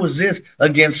game. Where was this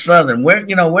against Southern?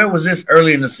 Where was this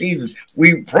early in the season?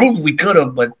 We proved we could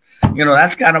have, but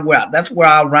that's kind of where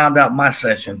I'll round out my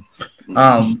session.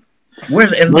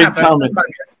 Where's great comment?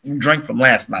 Drink from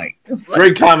last night.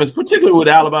 Great comments, particularly with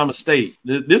Alabama State.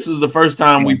 This is the first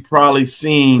time we've probably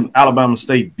seen Alabama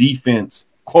State defense,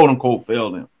 quote unquote,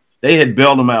 fail them. They had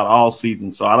bailed them out all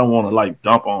season, so I don't want to like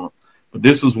dump on them. But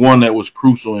this is one that was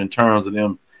crucial in terms of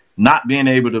them not being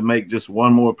able to make just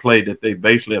one more play that they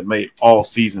basically have made all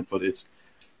season for this.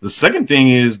 The second thing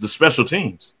is the special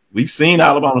teams. We've seen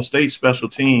Alabama State special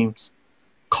teams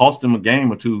cost them a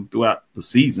game or two throughout the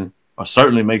season, or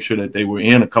certainly make sure that they were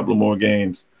in a couple of more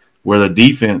games where the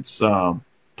defense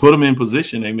put them in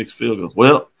position, they mix field goals.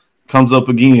 Well, comes up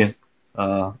again.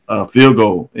 A field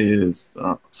goal is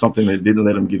something that didn't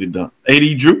let them get it done.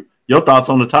 AD Drew, your thoughts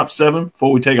on the top 7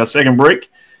 before we take our second break,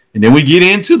 and then we get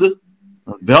into the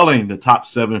unveiling the top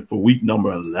 7 for week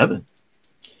number 11.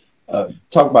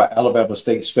 Talk about Alabama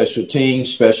State special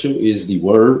teams. Special is the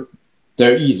word.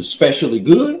 They're either specially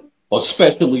good or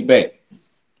specially bad.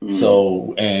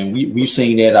 So, and we've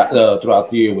seen that throughout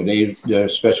the year when their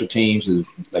special teams is,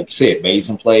 like you said, made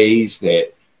some plays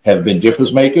that have been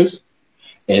difference makers,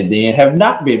 and then have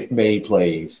not been made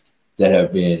plays that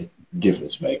have been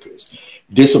difference makers.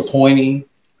 Disappointing,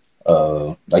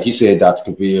 like you said,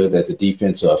 Dr. Cavil, that the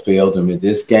defense failed them in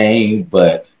this game,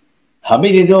 but how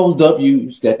many of those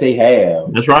W's that they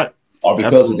have that's right are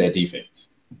because of that defense?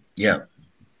 Yeah.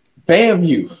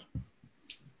 FAMU.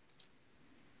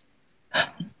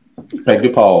 Take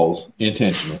the pause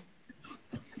intentional.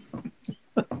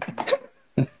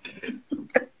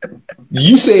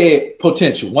 You said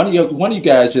potential. One of you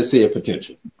guys just said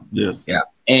potential. Yes. Yeah.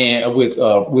 And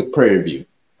with Prairie View.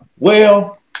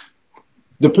 Well,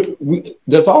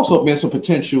 there's also been some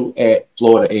potential at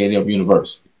Florida A&M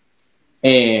University.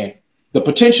 And the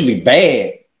potentially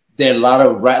bad that a lot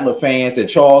of Rattler fans that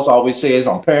Charles always says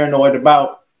I'm paranoid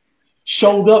about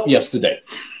showed up yesterday.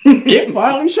 It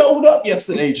finally showed up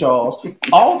yesterday, Charles.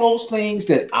 All those things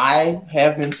that I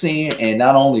have been seeing, and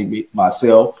not only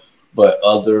myself, but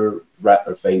other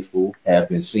Rattler faithful have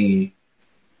been seeing,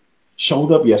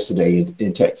 showed up yesterday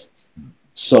in Texas.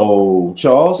 So,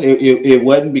 Charles, it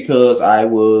wasn't because I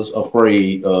was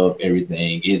afraid of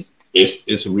everything.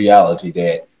 It's a reality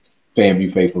that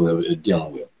FAMU faithful are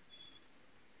dealing with.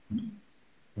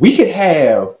 We could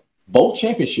have both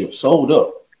championships sold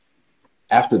up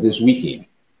after this weekend.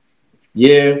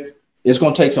 Yeah, it's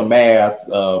going to take some math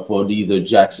for either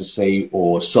Jackson State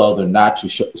or Southern not to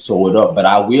sew it up. But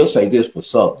I will say this for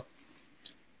Southern.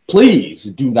 Please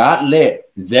do not let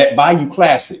that Bayou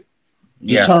Classic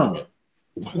determine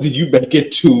whether you make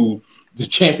it to the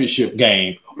championship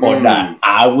game or not.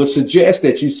 I would suggest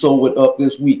that you sew it up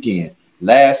this weekend.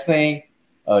 Last thing,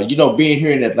 being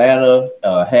here in Atlanta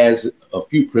has a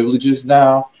few privileges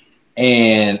now.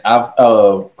 And I've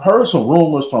heard some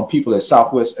rumors from people at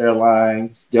Southwest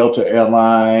Airlines, Delta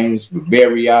Airlines, the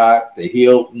Marriott, the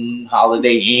Hilton,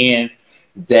 Holiday Inn,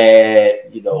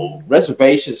 that,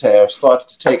 reservations have started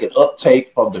to take an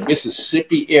uptake from the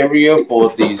Mississippi area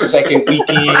for the second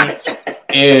weekend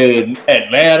in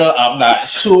Atlanta. I'm not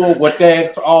sure what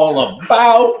that's all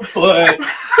about, but,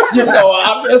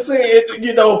 I'm just saying,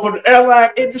 for the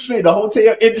airline industry, the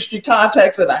hotel industry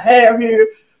contacts that I have here,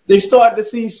 they started to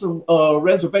see some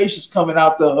reservations coming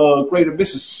out the greater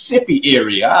Mississippi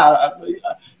area.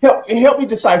 Help me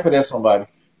decipher that, somebody.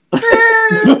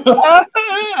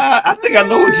 I think I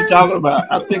know what you're talking about.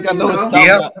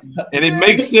 And it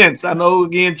makes sense. I know.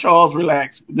 Again, Charles,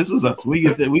 relax. This is us. We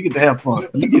get to have fun.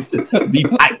 You get to be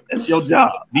tight. That's your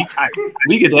job. Be tight.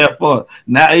 We get to have fun.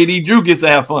 Now AD Drew gets to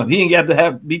have fun. He ain't got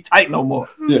to be tight no more.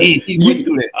 Yeah. He went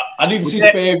through that. I need to see the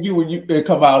fan view when you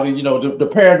come out, and the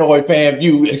paranoid fan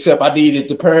view. Except I needed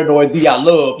the paranoid I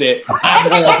love that I've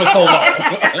been on for so long.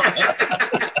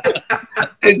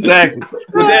 Exactly.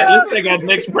 With that, let's take our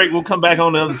next break. We'll come back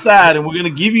on the other side, and we're going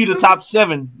to give you the top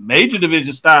 7 major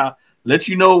division style, let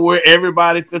you know where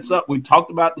everybody fits up. We talked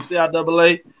about the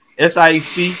CIAA,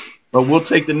 SIAC, but we'll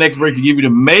take the next break to give you the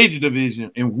major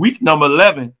division in week number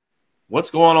 11.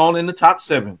 What's going on in the top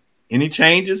 7? Any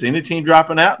changes? Any team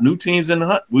dropping out? New teams in the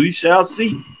hunt? We shall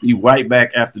see. Be right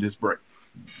back after this break.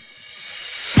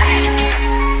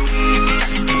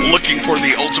 Looking for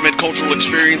the ultimate cultural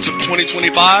experience of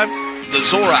 2025? The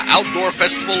Zora Outdoor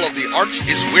Festival of the Arts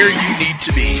is where you need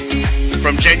to be.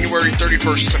 From January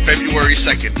 31st to February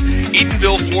 2nd,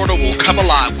 Eatonville, Florida will come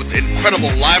alive with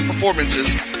incredible live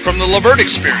performances from the Lavert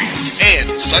Experience and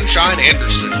Sunshine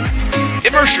Anderson.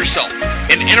 Immerse yourself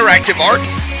in interactive art,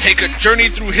 take a journey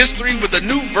through history with a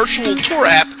new virtual tour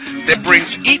app that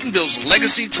brings Eatonville's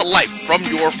legacy to life from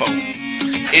your phone.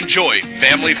 Enjoy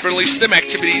family-friendly STEM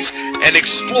activities and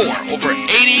explore over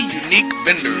 80 unique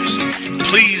vendors.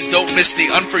 Please don't miss the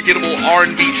unforgettable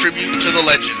R&B tribute to the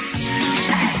legends.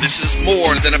 this is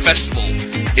more than a festival.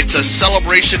 It's a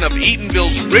celebration of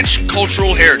Eatonville's rich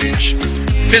cultural heritage.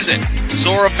 Visit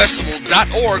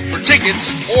zorafestival.org for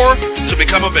tickets or to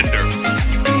become a vendor.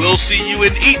 We'll see you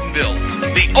in Eatonville,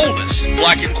 the oldest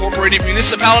Black incorporated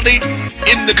municipality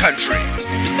in the country.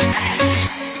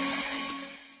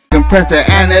 Compress the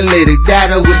analytic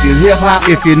data with your hip-hop.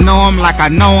 If you know them like I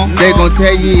know them, they gon'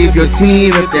 tell you if your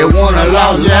team, if they wanna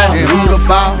lose, and who the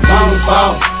ball.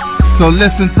 So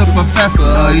listen to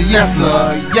Professor, yes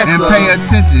sir, and pay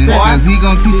attention, cause he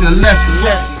gon' teach a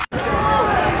lesson.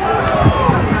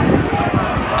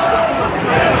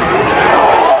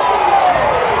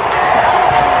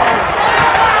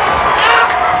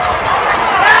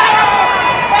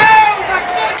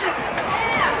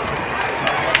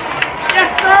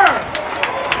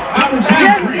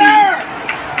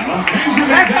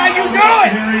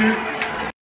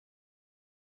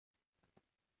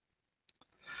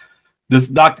 This is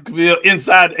Dr. Cavil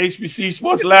inside the HBCU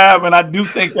Sports Lab, and I do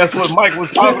think that's what Mike was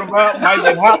talking about. Mike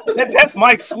and Hop. That's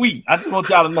Mike's suite. I just want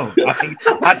y'all to know.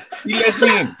 He lets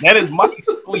me in. That is Mike's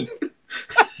suite.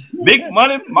 Big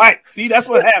money Mike. See, that's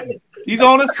what happens. He's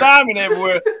on assignment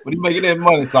everywhere, but he's making that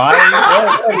money. So I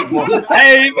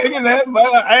ain't making that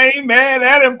money. I ain't mad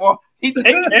at him, boy. He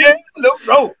take care of little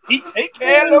bro. He take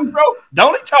care of little bro.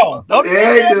 Don't he, Charles? Don't he?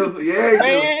 Yeah, he do. Yeah, he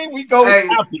Man, we go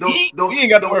out to eat. We ain't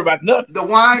got to worry about nothing. The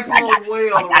wine flows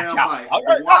well around Mike.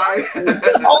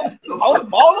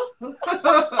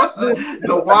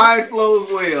 The wine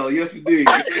flows well. Yes, indeed.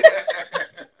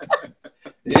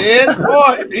 Yes,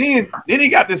 boy. Then he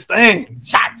got this thing.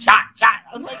 Shot. I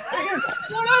was like, man,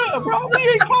 what up, bro? We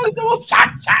ain't calling no shot.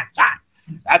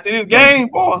 After this game,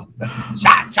 boy.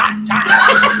 Shot.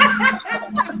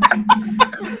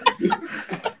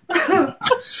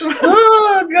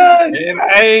 Oh, God. And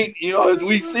I ain't, as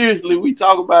we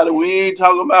talk about it, we ain't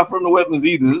talking about from the weapons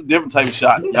either. It's a different type of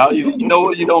shot. Y'all, you know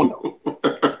what you don't know.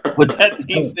 But that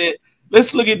being said,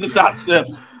 let's look at the top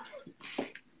 7.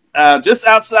 Just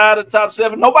outside of the top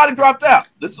 7, nobody dropped out.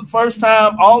 This is the first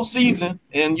time all season,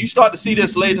 and you start to see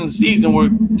this late in the season where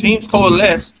teams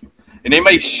coalesce, and they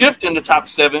may shift in the top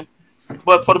 7,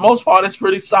 but for the most part, it's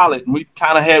pretty solid. And we've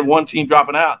kind of had one team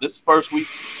dropping out. This first week,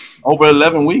 over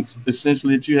 11 weeks,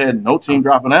 essentially, that you had no team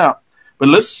dropping out. But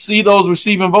let's see those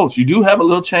receiving votes. You do have a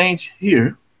little change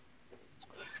here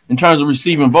in terms of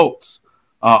receiving votes.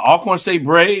 Alcorn State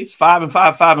Braves,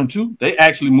 5-5, 5-2. They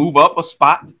actually move up a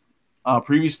spot.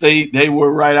 Previously, they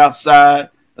were right outside,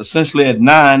 essentially at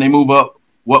 9. They move up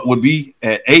what would be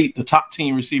at 8, the top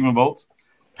team receiving votes.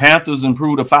 Panthers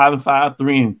improved to 5-5,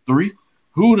 3-3.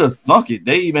 Who'd have thunk it?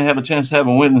 They even have a chance to have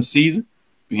a win in the season.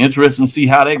 Be interesting to see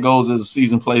how that goes as the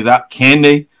season plays out. Can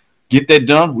they get that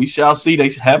done? We shall see. They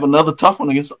have another tough one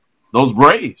against those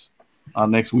Braves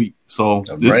next week. So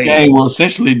this game will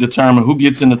essentially determine who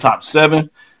gets in the top 7.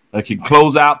 That can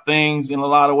close out things in a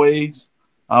lot of ways.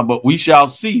 But we shall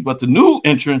see. But the new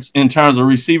entrance in terms of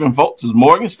receiving votes is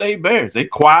Morgan State Bears. They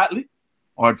quietly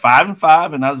are at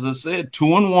 5-5, and as I said,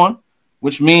 2-1,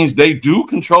 which means they do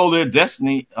control their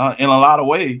destiny in a lot of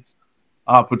ways,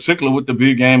 particularly with the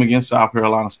big game against South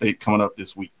Carolina State coming up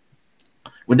this week.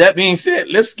 With that being said,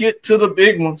 let's get to the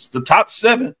big ones, the top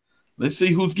 7. Let's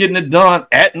see who's getting it done.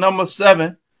 At number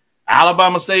 7,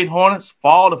 Alabama State Hornets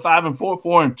fall to 5-4,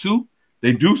 4-2.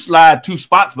 They do slide 2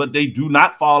 spots, but they do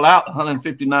not fall out,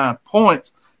 159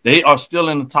 points. They are still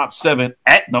in the top 7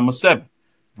 at number 7.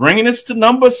 Bringing us to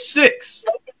number 6,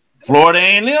 Florida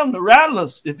A&M, the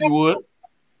Rattlers, if you would.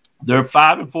 They're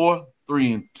 5-4,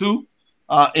 3-2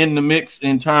 in the mix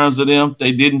in terms of them.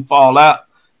 They didn't fall out,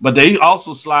 but they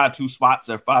also slide 2 spots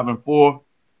at 5-4,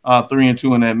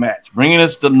 3-2 in that match. Bringing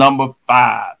us to number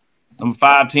 5. Number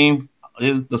 5 team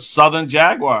is the Southern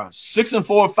Jaguars,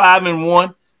 6-4,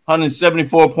 5-1,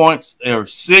 174 points. They're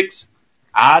 6.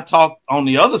 I talked on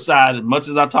the other side, as much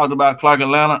as I talked about Clark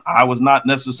Atlanta, I was not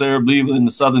necessarily a believer in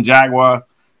the Southern Jaguars.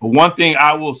 But one thing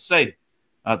I will say,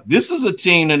 this is a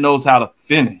team that knows how to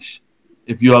finish.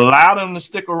 If you allow them to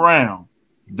stick around,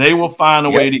 they will find a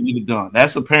way to get it done.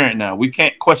 That's apparent now. We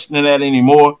can't question that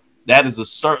anymore. That is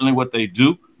certainly what they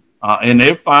do. And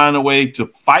they find a way to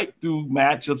fight through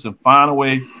matchups and find a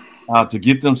way to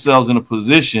get themselves in a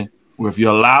position where if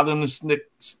you allow them to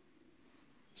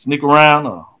sneak around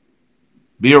or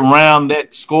be around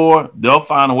that score, they'll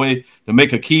find a way to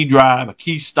make a key drive, a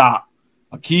key stop,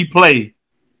 a key play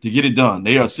to get it done.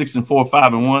 They are 6-4,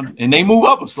 5-1, and they move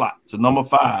up a slot to number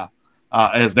 5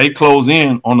 as they close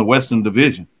in on the Western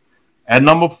Division. At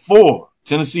number 4,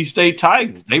 Tennessee State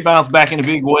Tigers. They bounce back in a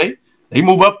big way. They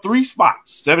move up 3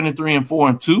 spots, 7-3 and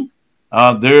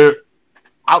 4-2. They're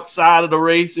outside of the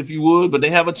race, if you would, but they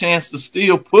have a chance to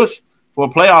still push for a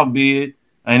playoff bid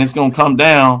and it's going to come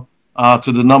down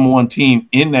to the number 1 team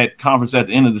in that conference at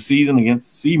the end of the season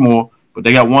against Seymour. But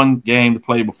they got one game to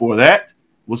play before that.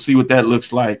 We'll see what that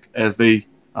looks like as they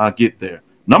get there.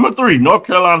 Number 3, North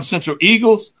Carolina Central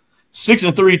Eagles,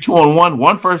 6-3, 2-1,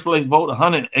 one first place vote,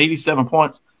 187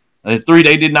 points. And 3,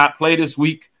 they did not play this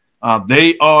week.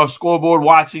 They are scoreboard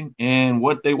watching, and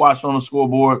what they watched on the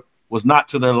scoreboard was not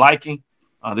to their liking.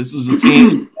 This is a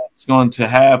team that's going to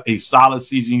have a solid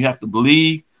season. You have to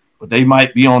believe, but they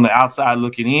might be on the outside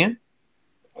looking in.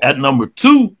 At number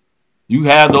 2, you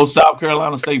have those South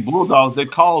Carolina State Bulldogs that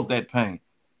caused that pain.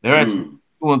 They're at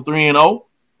 2-3-0,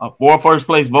 4 first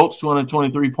place votes,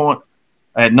 223 points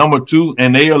at number 2,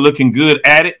 and they are looking good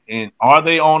at it. And are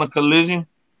they on a collision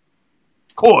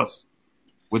course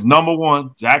with number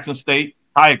 1 Jackson State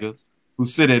Tigers, who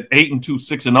sit at 8-2,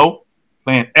 6-0,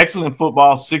 playing excellent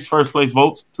football, 6 first place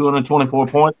votes, 224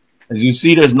 points. As you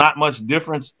see, there's not much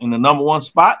difference in the number 1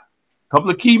 spot. A couple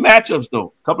of key matchups,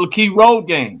 though, a couple of key road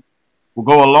games will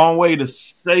go a long way to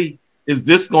say, is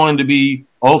this going to be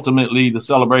ultimately the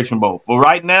Celebration Bowl? For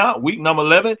right now, week number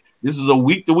 11, this is a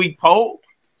week-to-week poll.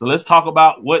 So let's talk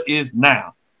about what is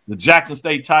now. The Jackson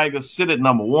State Tigers sit at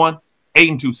number 1,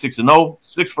 8-2, 6-0,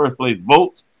 6 first place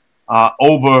votes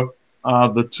over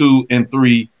the 2 and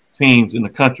 3 teams in the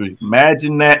country.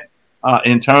 Imagine that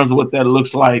in terms of what that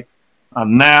looks like.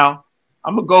 Now,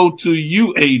 I'm going to go to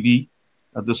you,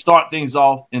 AD, to start things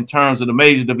off in terms of the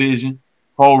major division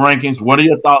poll rankings. What are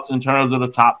your thoughts in terms of the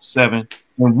top 7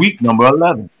 in week number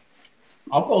 11?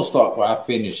 I'm going to start where I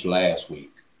finished last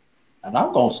week. And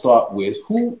I'm going to start with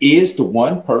who is the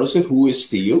one person who is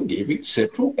still giving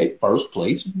Central a first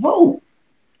place vote.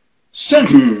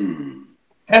 Central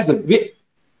has a bit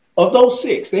of those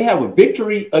 6. They have a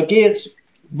victory against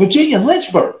Virginia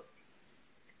Lynchburg.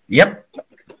 Yep.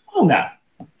 Oh, now.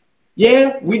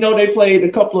 Yeah, we know they played a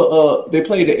couple of they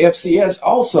played the FCS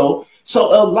also.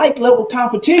 So a like level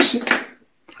competition.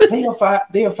 They are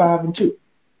 5-2.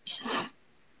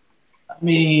 I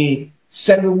mean,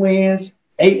 7 wins,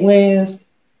 8 wins.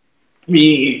 I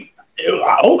mean,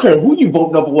 I don't care who you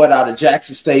vote number 1 out of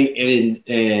Jackson State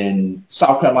and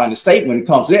South Carolina State when it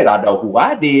comes to that. I know who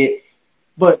I did,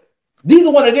 but neither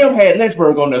one of them had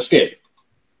Lynchburg on their schedule.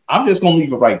 I'm just gonna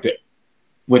leave it right there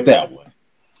with that one.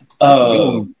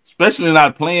 Especially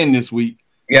not playing this week.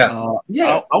 Yeah.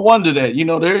 I wonder that. You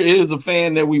know, there is a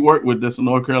fan that we work with that's in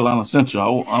North Carolina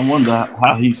Central. I wonder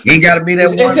how he's. He got to be that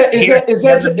one. Is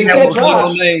that Josh?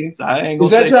 Is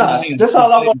that Josh? That's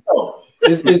all I want to know.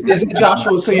 Is it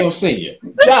Joshua Sam Sr.?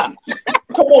 Josh,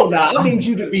 come on now. I need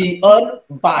you to be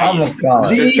unbiased.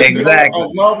 Leave your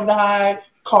alumni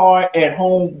card at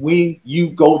home when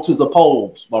you go to the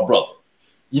polls, my brother.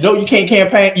 You know you can't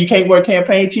campaign. You can't wear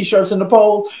campaign T-shirts in the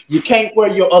polls. You can't wear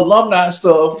your alumni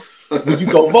stuff when you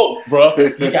go vote, bro.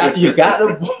 You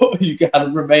gotta vote. You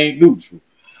gotta remain neutral.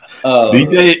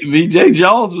 VJ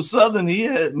Jones was Southern. He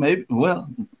had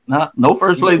no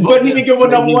first place vote, but he didn't give a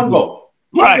number 1 vote.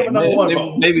 Right?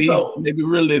 Maybe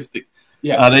realistic.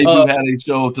 Yeah, they do have a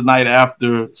show tonight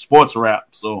after Sports Wrap,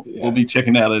 so we'll be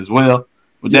checking that as well.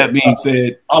 With that being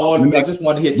said, I just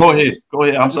want to hit. Go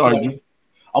ahead. I'm sorry.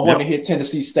 I want to hit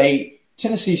Tennessee State.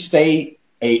 Tennessee State,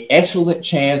 an excellent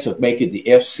chance of making the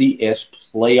FCS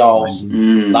playoffs.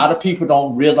 A lot of people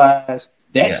don't realize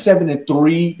that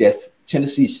 7-3 that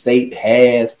Tennessee State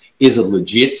has is a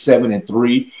legit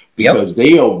 7-3 because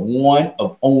they are one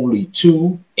of only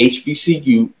 2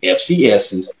 HBCU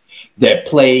FCSs that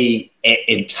play an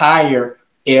entire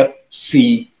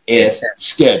FCS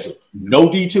schedule. No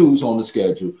D2s on the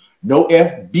schedule. No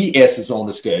FBSs on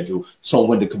the schedule. So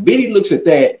when the committee looks at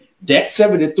that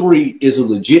 7-3 is a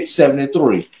legit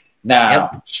 7-3.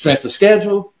 Now, strength of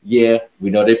schedule, we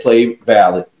know they play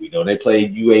Valid. We know they play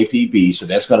UAPB, so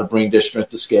that's going to bring their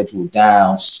strength of schedule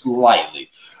down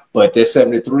slightly. But that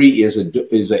 7-3 is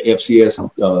a FCS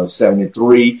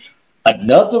 7-3.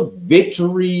 Another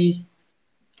victory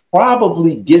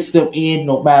probably gets them in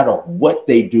no matter what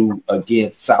they do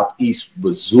against Southeast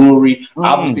Missouri.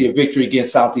 Obviously, a victory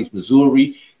against Southeast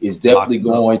Missouri is definitely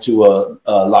going to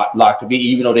lock to be,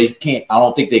 even though they can't. I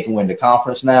don't think they can win the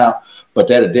conference now, but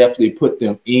that'll definitely put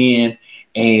them in.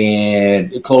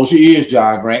 And close your ears,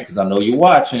 John Grant, because I know you're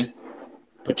watching.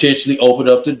 Potentially open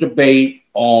up the debate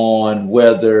on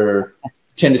whether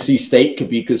Tennessee State could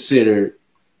be considered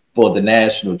for the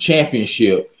national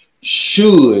championship.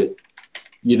 Should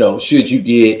you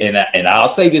get, and I'll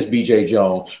say this, BJ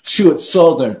Jones, should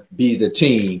Southern be the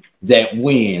team that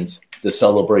wins the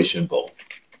Celebration Bowl?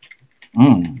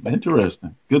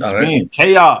 Interesting. Good spin.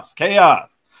 Chaos.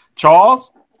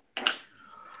 Charles?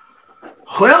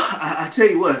 Well, I tell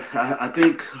you what, I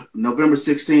think November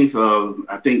 16th,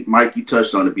 I think, Mike, you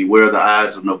touched on it, beware the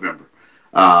odds of November.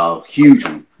 Huge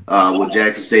one. With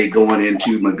Jackson State going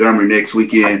into Montgomery next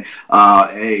weekend.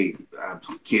 Hey, I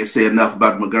can't say enough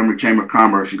about the Montgomery Chamber of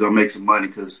Commerce. You're going to make some money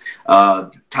because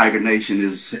Tiger Nation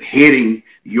is heading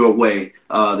your way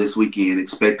this weekend.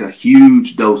 Expect a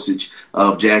huge dosage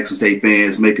of Jackson State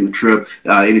fans making the trip.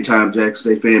 Anytime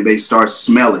Jackson State fan base starts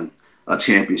smelling a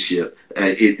championship,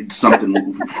 it's something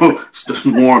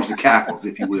warms the cackles,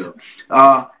 if you will.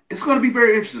 It's going to be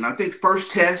very interesting. I think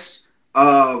first test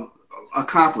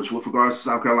accomplished with regards to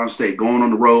South Carolina State, going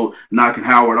on the road, knocking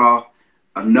Howard off.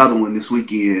 Another one this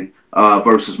weekend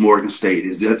versus Morgan State.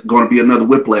 Is that going to be another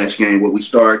whiplash game where we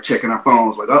start checking our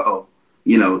phones like, uh-oh,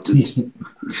 you know?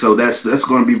 So that's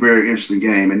going to be a very interesting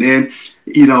game. And then,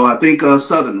 you know, I think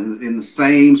Southern in the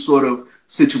same sort of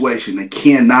situation. They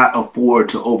cannot afford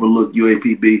to overlook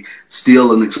UAPB.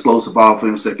 Still an explosive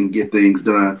offense that can get things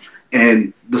done.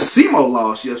 And the SEMO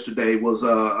loss yesterday was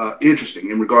interesting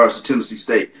in regards to Tennessee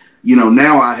State. You know,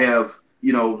 now I have,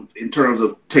 you know, in terms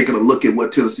of taking a look at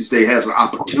what Tennessee State has an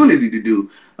opportunity to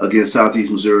do against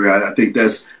Southeast Missouri, I think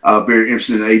that's very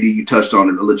interesting. AD, you touched on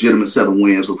it, a legitimate 7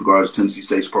 wins with regards to Tennessee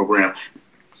State's program.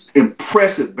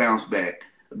 Impressive bounce back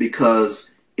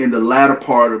because in the latter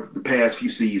part of the past few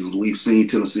seasons, we've seen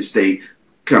Tennessee State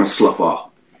kind of slough off.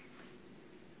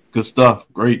 Good stuff.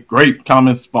 Great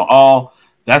comments for all.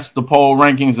 That's the poll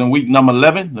rankings in week number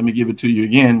 11. Let me give it to you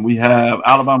again. We have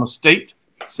Alabama State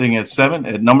sitting at 7.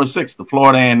 At number 6, the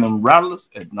Florida A&M Rattlers.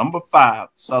 At number 5,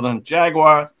 Southern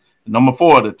Jaguars. At number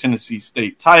 4, the Tennessee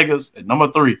State Tigers. At number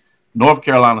 3, North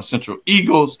Carolina Central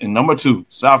Eagles. And number 2,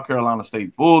 South Carolina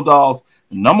State Bulldogs.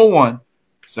 And number 1,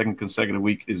 second consecutive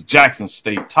week, is Jackson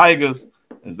State Tigers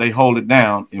as they hold it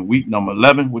down in week number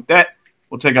 11. With that,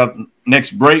 we'll take our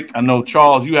next break. I know,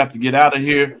 Charles, you have to get out of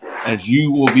here as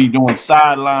you will be doing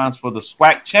sidelines for the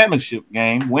SWAC championship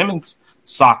game, women's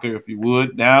soccer, if you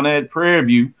would, down at Prairie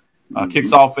View.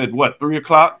 Kicks off at what, 3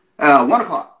 o'clock? 1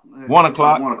 o'clock. 1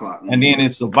 o'clock. 1 o'clock. And then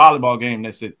it's a volleyball game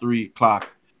that's at 3 o'clock.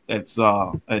 That's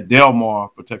at Del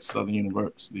Mar for Texas Southern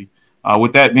University.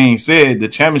 With that being said, the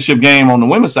championship game on the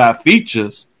women's side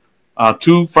features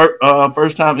 2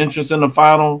 first-time entrants in the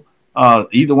final.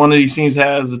 Either one of these teams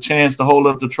has a chance to hold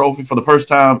up the trophy for the first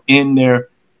time in their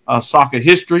soccer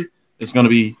history. It's going to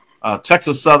be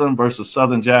Texas Southern versus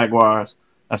Southern Jaguars.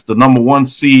 That's the number 1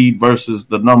 seed versus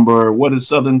the number, what is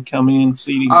Southern coming in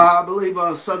seeding? I believe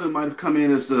Southern might have come in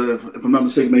as, if I'm not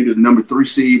mistaken, maybe the number 3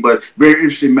 seed, but very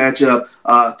interesting matchup.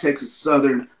 Texas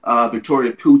Southern,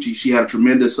 Victoria Pucci, she had a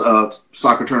tremendous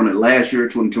soccer tournament last year,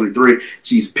 2023.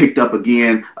 She's picked up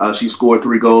again. She scored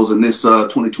 3 goals in this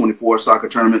 2024 soccer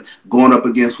tournament, going up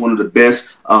against one of the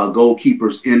best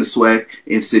goalkeepers in the SWAC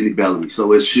in Sydney Bellamy.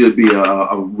 So it should be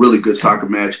a really good soccer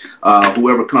match.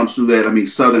 Whoever comes through that, I mean,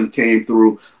 Southern came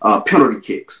through penalty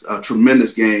kicks, a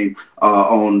tremendous game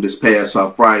on this past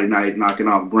Friday night, knocking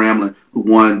off Grambling, who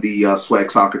won the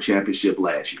SWAC soccer championship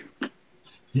last year.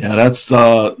 Yeah, that's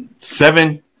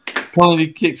 7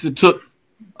 penalty kicks it took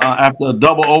after a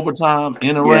double overtime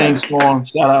in a rainstorm.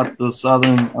 Shout out to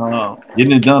Southern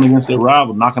getting it done against their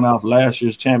rival, knocking off last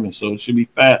year's champion. So it should be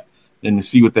fat then to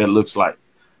see what that looks like.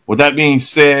 With that being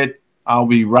said, I'll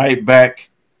be right back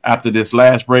after this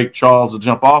last break. Charles will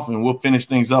jump off and we'll finish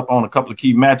things up on a couple of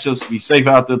key matchups. Be safe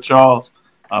out there, Charles.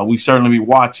 We certainly be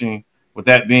watching. With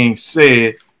that being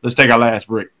said, let's take our last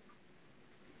break.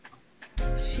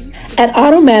 At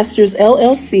AutoMasters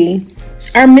LLC,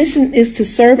 our mission is to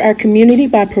serve our community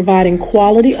by providing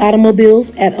quality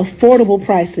automobiles at affordable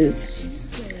prices.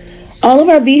 All of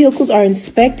our vehicles are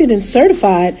inspected and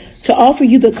certified to offer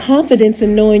you the confidence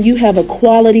in knowing you have a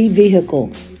quality vehicle.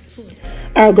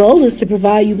 Our goal is to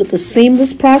provide you with a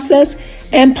seamless process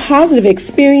and positive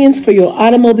experience for your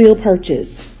automobile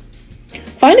purchase.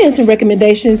 Financing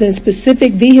recommendations and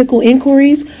specific vehicle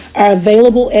inquiries are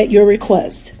available at your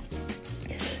request.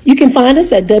 You can find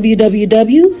us at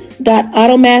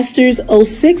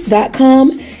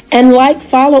www.automasters06.com and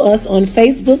follow us on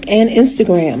Facebook and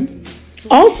Instagram.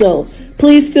 Also,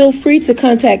 please feel free to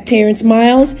contact Terrence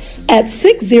Miles at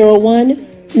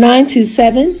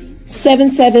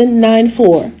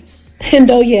 601-927-7794. And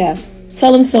oh yeah,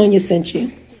 tell him Sonia sent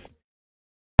you.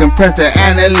 Compress the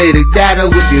analytic data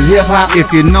with your hip-hop.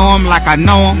 If you know them like I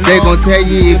know them, they gon' tell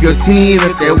you if your team,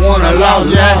 if they want a lot,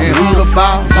 and who the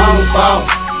ball.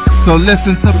 So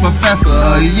listen to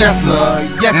Professor, yes sir,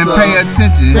 and pay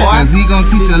attention, because he gonna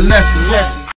teach a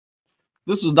lesson.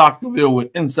 This is Dr. Cavil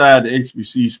with Inside the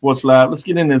HBCU Sports Lab. Let's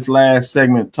get in this last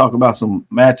segment, talk about some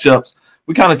matchups.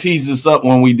 We kind of teased this up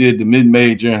when we did the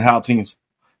mid-major and how teams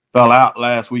fell out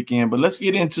last weekend. But let's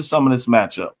get into some of this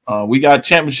matchup. We got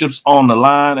championships on the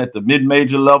line at the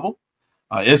mid-major level.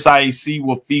 SIAC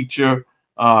will feature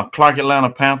Clark Atlanta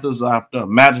Panthers after a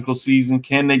magical season.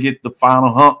 Can they get the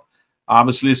final hump?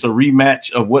 Obviously, it's a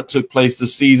rematch of what took place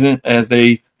this season as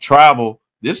they travel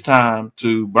this time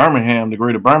to Birmingham, the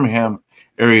greater Birmingham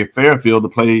area, Fairfield, to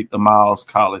play the Miles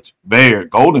College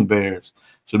Golden Bears.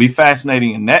 So it'll be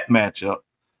fascinating in that matchup.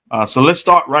 So let's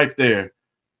start right there.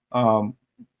 AD,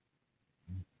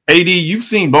 you've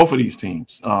seen both of these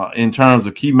teams in terms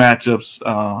of key matchups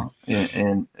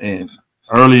and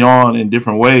early on in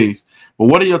different ways. But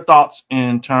what are your thoughts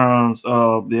in terms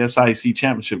of the SIAC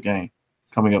championship game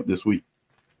coming up this week?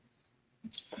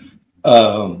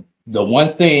 The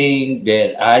one thing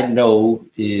that I know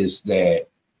is that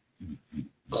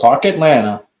Clark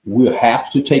Atlanta will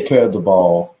have to take care of the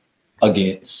ball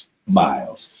against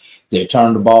Miles. They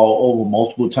turned the ball over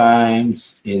multiple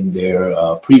times in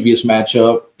their previous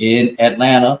matchup in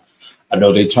Atlanta. I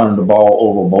know they turned the ball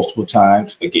over multiple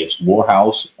times against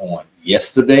Morehouse on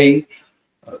yesterday.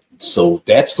 So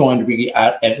that's going to be,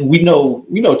 and we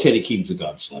know Teddy King's a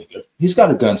gunslinger. He's got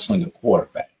a gunslinger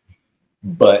quarterback.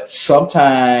 But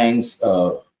sometimes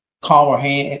calmer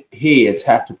heads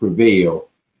have to prevail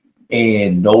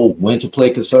and know when to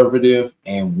play conservative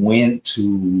and when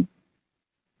to,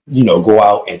 go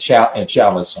out and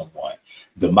challenge someone.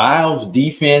 The Miles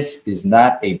defense is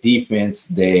not a defense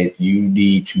that you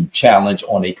need to challenge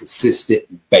on a consistent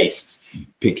basis.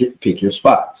 Pick your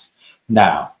spots.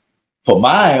 Now, for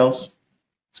Miles,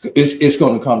 it's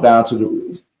going to come down to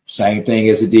the same thing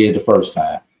as it did the first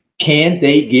time. Can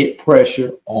they get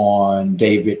pressure on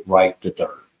David Wright III?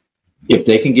 If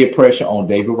they can get pressure on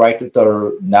David Wright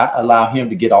III, not allow him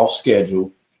to get off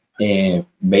schedule and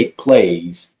make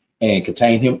plays and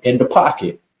contain him in the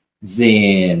pocket,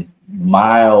 then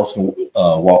Miles will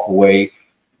walk away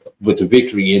with the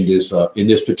victory in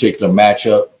this particular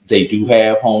matchup. They do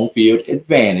have home field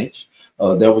advantage.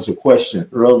 There was a question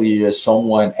earlier.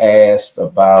 Someone asked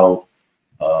about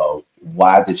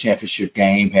why the championship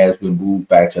game has been moved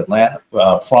back to Atlanta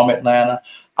from Atlanta.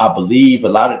 I believe a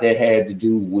lot of that had to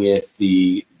do with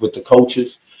the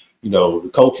coaches.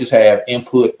 The coaches have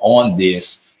input on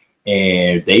this,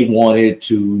 and they wanted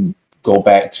to go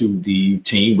back to the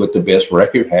team with the best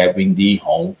record having the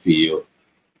home field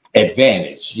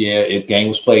advantage. Yeah, the game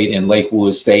was played in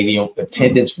Lakewood Stadium.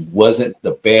 Attendance wasn't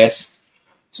the best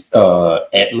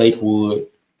at Lakewood.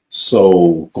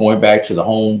 So going back to the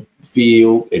home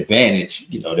field advantage,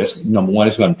 that's number one.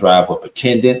 It's going to drive up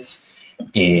attendance.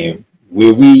 And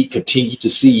where we continue to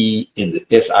see in the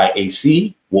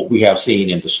SIAC, what we have seen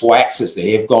in the SWACs is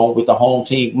they have gone with the home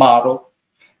team model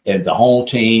and the home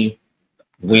team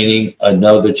winning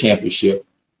another championship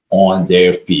on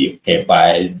their field. And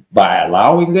by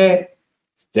allowing that,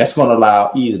 that's going to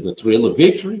allow either the thrill of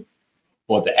victory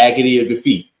or the agony of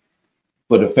defeat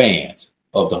for the fans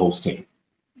of the host team.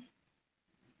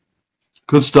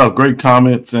 Good stuff. Great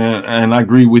comments. And I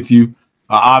agree with you.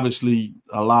 Obviously,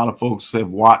 a lot of folks have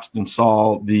watched and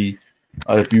saw the,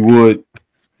 if you would,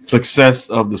 success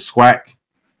of the SWAC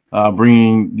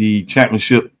bringing the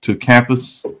championship to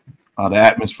campus, the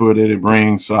atmosphere that it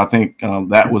brings. So I think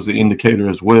that was the indicator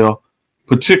as well,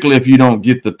 particularly if you don't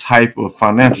get the type of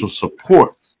financial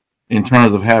support in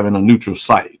terms of having a neutral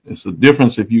site. It's a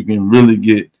difference if you can really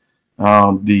get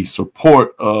the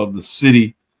support of the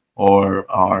city or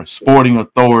our sporting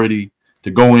authority to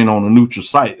go in on a neutral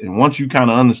site. And once you kind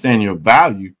of understand your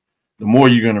value, the more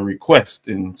you're going to request.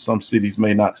 And some cities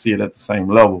may not see it at the same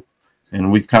level.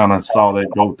 And we've kind of saw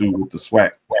that go through with the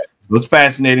SWAC. So it's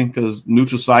fascinating because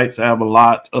neutral sites have a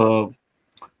lot of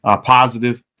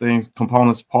positive things,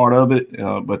 components part of it,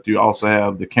 but you also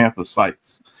have the campus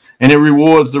sites. And it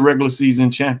rewards the regular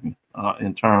season champion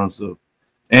in terms of,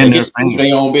 and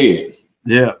their own bid.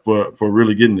 Yeah, for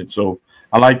really getting it. So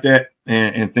I like that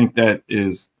and think that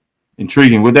is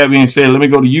intriguing. With that being said, let me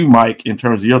go to you, Mike, in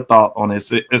terms of your thought on this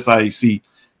SIAC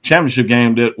championship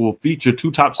game that will feature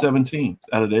two top 7 teams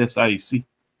out of the SIAC.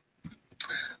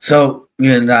 So,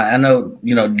 I know,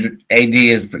 AD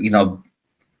is,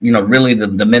 really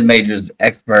the mid-majors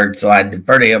expert, so I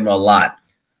defer to him a lot.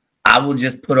 I will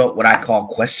just put up what I call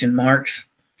question marks.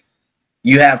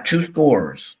 You have 2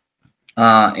 scorers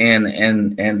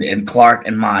and Clark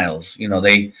and Miles.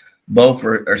 They both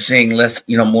are seeing less,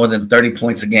 more than 30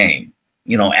 points a game,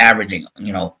 averaging,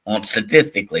 on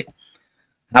statistically.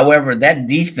 However, that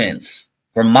defense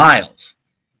for Miles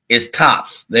is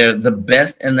tops. They're the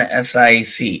best in the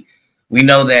SIAC. We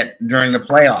know that during the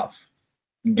playoff,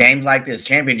 games like this,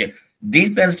 championship,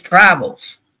 defense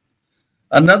travels.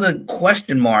 Another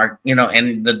question mark,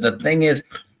 and the thing is,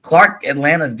 Clark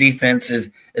Atlanta's defense is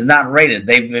not rated.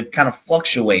 They've kind of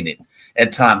fluctuated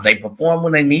at times. They performed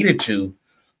when they needed to,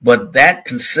 but that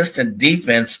consistent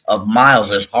defense of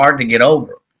Miles is hard to get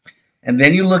over. And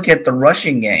then you look at the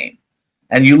rushing game,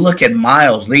 and you look at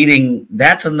Miles leading.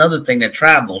 That's another thing that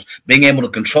travels, being able to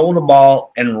control the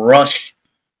ball and rush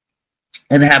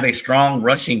and have a strong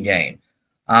rushing game.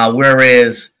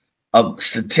 Whereas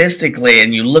statistically,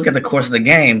 and you look at the course of the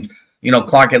game, you know,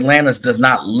 Clark Atlanta's does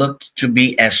not look to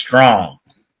be as strong.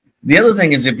 The other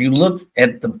thing is, if you look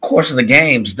at the course of the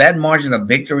games, that margin of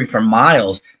victory for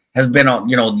Miles has been on,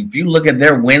 you know, if you look at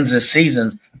their wins this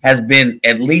season, has been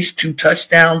at least 2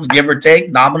 touchdowns, give or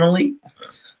take, nominally,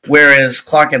 whereas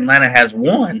Clark Atlanta has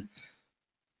 1.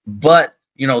 But,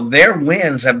 you know, their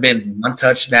wins have been 1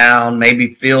 touchdown,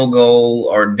 maybe field goal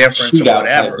or difference or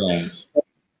whatever.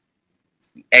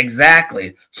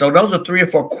 Exactly. So those are 3 or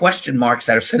 4 question marks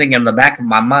that are sitting in the back of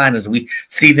my mind as we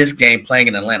see this game playing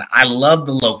in Atlanta. I love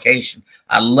the location.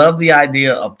 I love the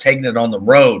idea of taking it on the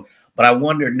road. But I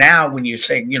wonder now, when you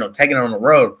say, you know, taking it on the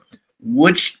road,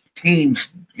 which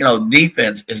team's, you know,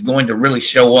 defense is going to really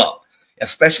show up,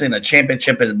 especially in a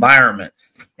championship environment.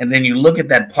 And then you look at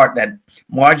that part, that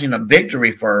margin of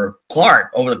victory for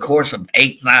Clark over the course of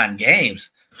 8-9 games.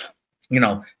 You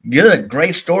know,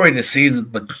 great story this season,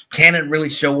 but can it really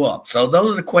show up? So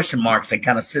those are the question marks that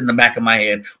kind of sit in the back of my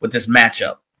head with this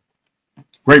matchup.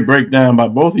 Great breakdown by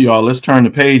both of y'all. Let's turn the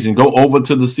page and go over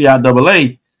to the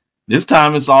CIAA. This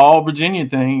time it's all Virginia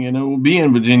thing, and it will be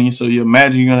in Virginia. So you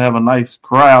imagine you're going to have a nice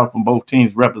crowd from both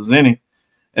teams representing,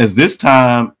 as this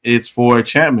time it's for a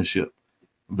championship.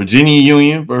 Virginia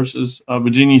Union versus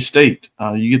Virginia State.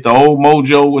 You get the old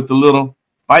mojo with the little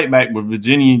fight back with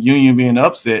Virginia Union being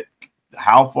upset.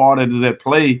 How far does that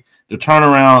play to turn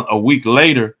around a week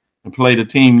later and play the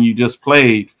team you just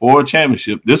played for a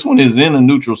championship? This one is in a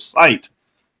neutral site,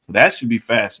 so that should be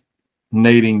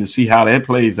fascinating to see how that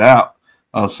plays out.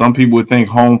 Some people would think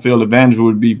home field advantage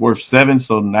would be worth 7,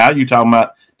 so now you're talking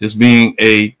about this being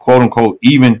a quote-unquote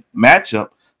even matchup.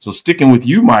 So sticking with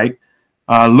you, Mike,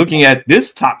 looking at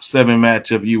this top 7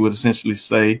 matchup, you would essentially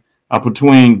say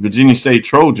between Virginia State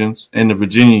Trojans and the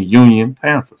Virginia Union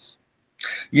Panthers.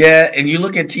 Yeah, and you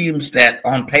look at teams that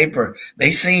on paper,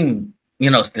 they seem, you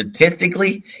know,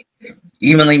 statistically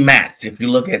evenly matched. If you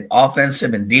look at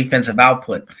offensive and defensive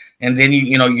output, and then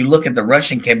you look at the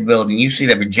rushing capability, and you see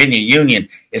that Virginia Union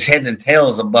is heads and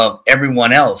tails above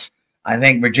everyone else. I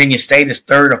think Virginia State is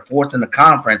 3rd or 4th in the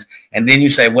conference, and then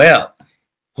you say, well,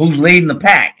 who's leading the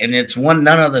pack? And it's none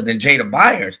other than Jada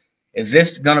Byers. Is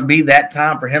this going to be that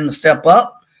time for him to step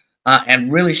up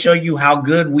and really show you how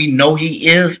good we know he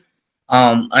is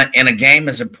in a game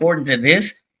as important to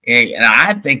this? And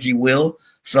I think he will.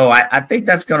 So I think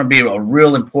that's going to be a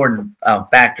real important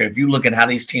factor if you look at how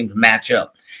these teams match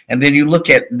up. And then you look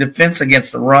at defense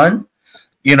against the run,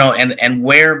 you know, and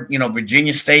where, you know,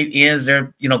 Virginia State is,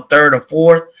 they're, you know, 3rd or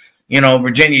 4th. You know,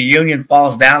 Virginia Union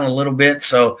falls down a little bit.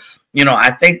 So, you know,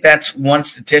 I think that's one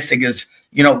statistic is,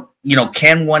 you know,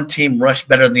 can one team rush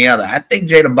better than the other? I think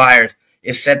Jada Byers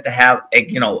is set to have a,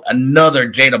 you know, another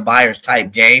Jada Byers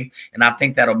type game, and I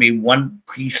think that'll be one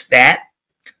key stat.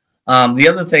 The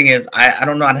other thing is, I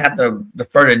don't know, I'd have to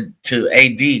defer to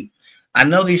AD. I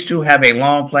know these two have a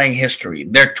long playing history.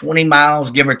 They're 20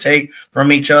 miles, give or take,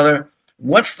 from each other.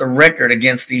 What's the record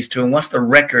against these two, and what's the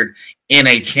record in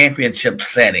a championship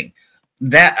setting?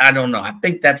 That I don't know. I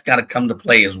think that's got to come to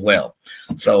play as well.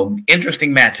 So,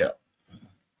 interesting matchup.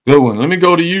 Good one. Let me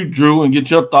go to you, Drew, and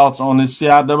get your thoughts on this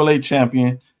CIAA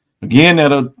champion. Again,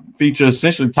 that'll feature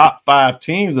essentially top 5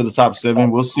 teams of the top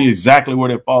 7. We'll see exactly where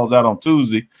that falls out on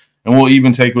Tuesday, and we'll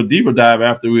even take a deeper dive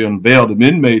after we unveil the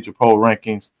mid-major poll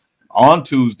rankings on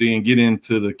Tuesday and get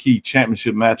into the key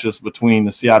championship matchups between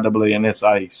the CIAA and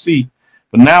SIAC.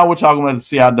 But now we're talking about the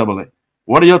CIAA.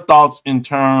 What are your thoughts in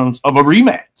terms of a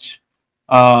rematch?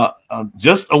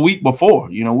 Just a week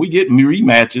before, you know, we get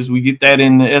rematches. We get that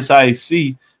in the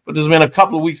SIAC. But there's been a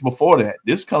couple of weeks before that.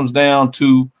 This comes down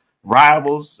to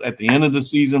rivals at the end of the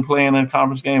season playing in a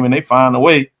conference game, and they find a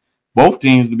way, both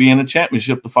teams, to be in the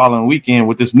championship the following weekend.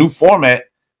 With this new format,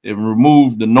 they've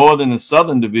removed the northern and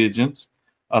southern divisions,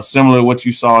 similar to what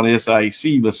you saw in the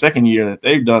SIAC, the second year that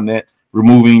they've done that,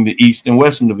 removing the east and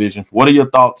western divisions. What are your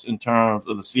thoughts in terms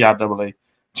of the CIAA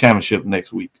championship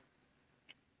next week?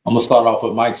 I'm going to start off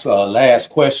with Mike's last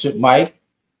question. Mike,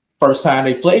 first time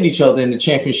they played each other in the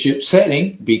championship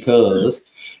setting, because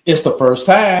it's the first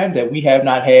time that we have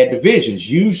not had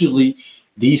divisions. Usually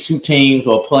these two teams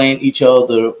are playing each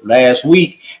other last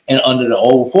week, and under the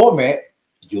old format,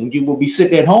 Union will be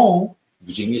sitting at home.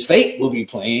 Virginia State will be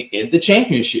playing in the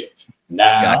championship.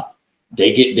 Now,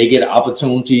 they get an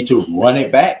opportunity to run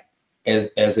it back, as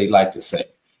they like to say.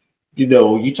 You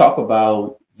know, you talk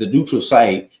about the neutral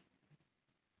site.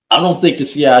 I don't think the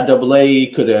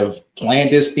CIAA could have planned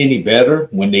this any better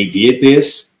when they did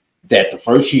this, that the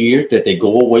first year that they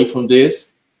go away from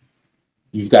this,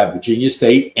 you've got Virginia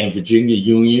State and Virginia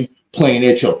Union playing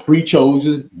at your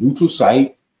pre-chosen neutral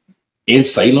site in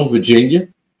Salem, Virginia.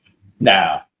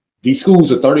 Now, these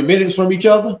schools are 30 minutes from each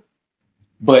other,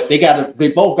 but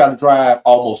they both got to drive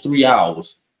almost 3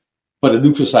 hours for the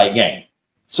neutral site game.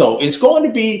 So it's going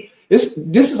to be, this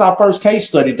is our first case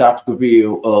study, Dr.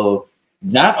 Cavil, of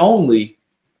not only,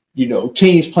 you know,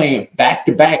 teams playing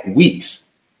back-to-back weeks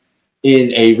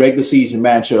in a regular season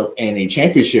matchup and a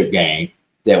championship game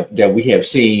that we have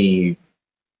seen,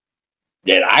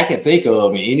 that I can think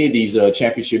of in any of these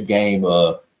championship game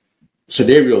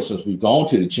scenarios since we've gone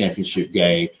to the championship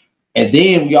game. And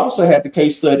then we also had the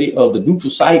case study of the neutral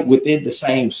site within the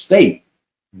same state.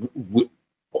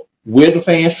 Will the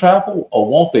fans travel or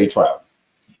won't they travel?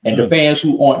 And the fans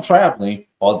who aren't traveling,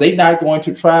 are they not going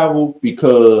to travel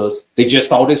because they just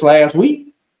saw this last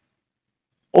week?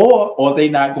 Or are they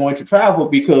not going to travel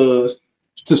because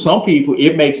to some people,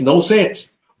 it makes no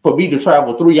sense for me to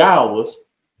travel 3 hours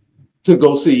to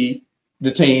go see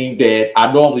the team that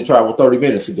I normally travel 30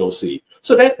 minutes to go see.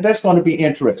 So that's going to be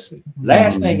interesting.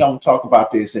 Last thing I'm going to talk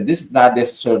about this, and this is not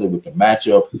necessarily with the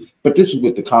matchup, but this is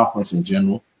with the conference in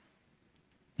general.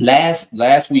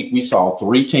 Last week, we saw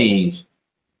 3 teams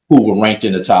who were ranked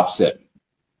in the top 7.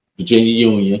 Virginia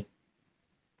Union,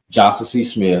 Johnson C.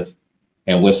 Smith,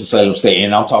 and Winston-Salem State.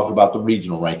 And I'm talking about the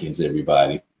regional rankings,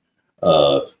 everybody.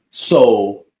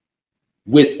 So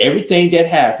with everything that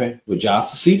happened, with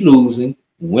Johnson C. losing,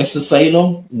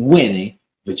 Winston-Salem winning,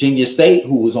 Virginia State,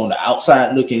 who was on the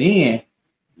outside looking in,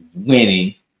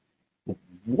 winning,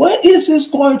 what is this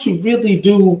going to really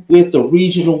do with the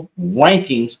regional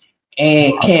rankings?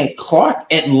 And can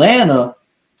Clark Atlanta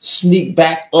sneak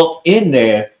back up in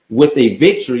there with a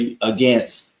victory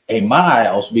against a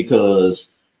Miles? Because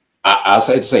I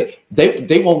say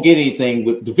they won't get anything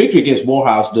with the victory against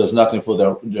Morehouse. Does nothing for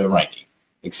their ranking,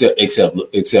 except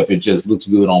it just looks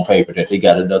good on paper that they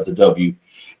got another W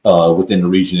within the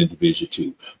region in Division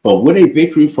II. But with a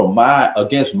victory from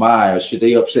against Miles, should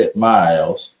they upset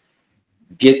Miles,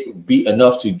 be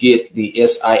enough to get the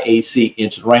SIAC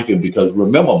into the ranking? Because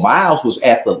remember, Miles was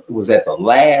at the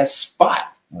last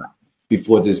spot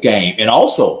before this game. And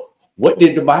also, what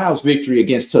did the Miles victory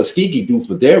against Tuskegee do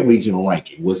for their regional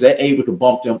ranking? Was that able to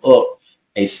bump them up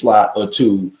a slot or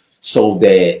two so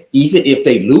that even if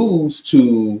they lose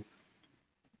to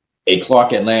a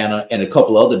Clark Atlanta and a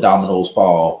couple other dominoes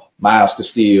fall, Miles could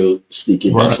still sneak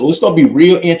in there? So it's going to be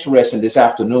real interesting this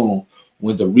afternoon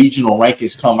when the regional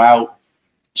rankings come out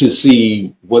to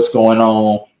see what's going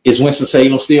on. Is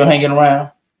Winston-Salem still hanging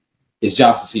around? Is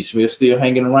Johnson C. Smith still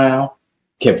hanging around?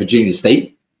 Can Virginia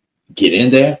State get in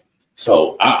there?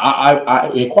 So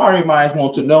inquiring minds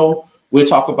want to know. We'll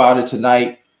talk about it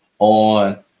tonight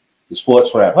on the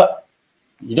Sports Lab.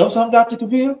 You know something, Dr.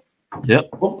 Cavil? Yep.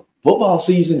 Football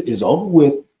season is over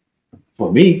with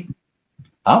for me.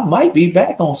 I might be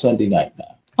back on Sunday night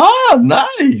now. Oh,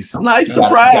 nice. Nice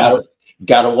surprise.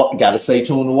 Gotta stay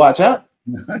tuned to watch out.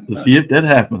 Let's see if that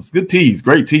happens. Good tease.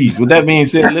 Great tease. With that being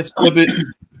said, let's flip it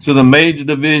to the major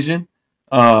division.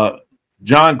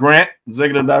 John Grant,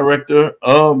 executive director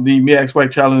of the MEAC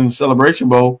SWAC Challenge Celebration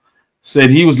Bowl,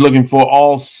 said he was looking for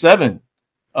all 7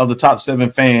 of the top 7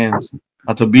 fans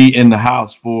to be in the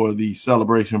house for the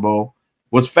Celebration Bowl.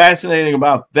 What's fascinating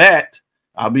about that,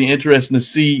 I'll be interested to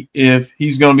see if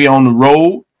he's going to be on the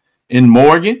road in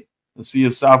Morgan and see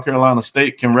if South Carolina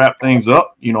State can wrap things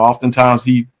up. You know, oftentimes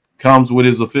he comes with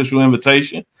his official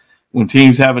invitation when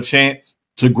teams have a chance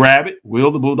to grab it.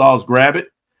 Will the Bulldogs grab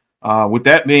it? With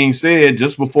that being said,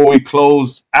 just before we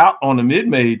close out on the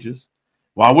mid-majors,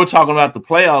 while we're talking about the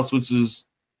playoffs, which is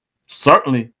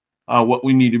certainly what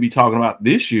we need to be talking about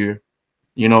this year,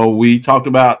 you know, we talked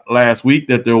about last week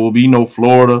that there will be no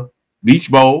Florida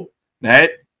Beach Bowl.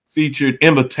 That featured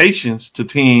invitations to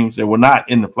teams that were not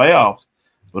in the playoffs.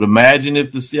 But imagine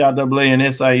if the CIAA and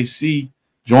SIAC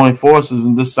join forces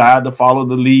and decide to follow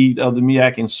the lead of the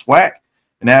MEAC and SWAC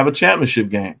and have a championship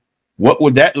game. What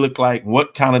would that look like?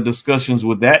 What kind of discussions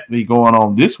would that be going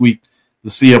on this week to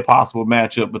see a possible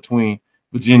matchup between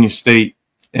Virginia State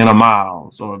and a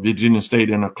Miles, or Virginia State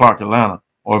and a Clark Atlanta,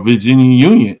 or Virginia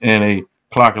Union and a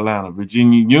Clark Atlanta,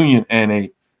 Virginia Union and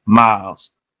a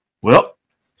Miles? Well,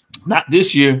 not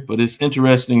this year, but it's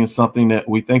interesting and something that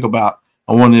we think about.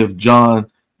 I wonder if John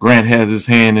Grant has his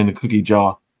hand in the cookie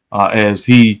jar as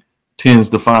he tends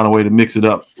to find a way to mix it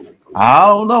up. I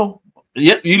don't know.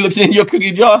 Yep, you looked in your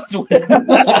cookie jar as well.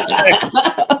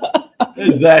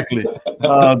 Exactly.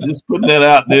 Just putting that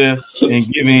out there and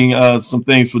giving some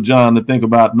things for John to think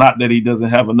about. Not that he doesn't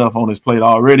have enough on his plate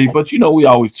already, but you know, we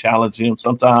always challenge him.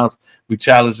 Sometimes we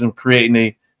challenge him creating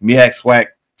a MEAC SWAC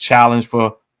challenge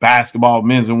for basketball,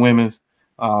 men's and women's.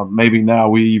 Maybe now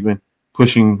we even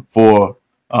pushing for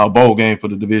a bowl game for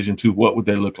the Division II. What would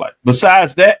that look like?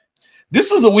 Besides that,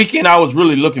 this is the weekend I was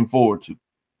really looking forward to.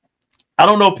 I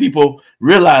don't know if people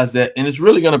realize that, and it's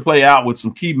really going to play out with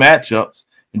some key matchups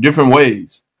in different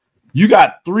ways. You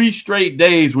got 3 straight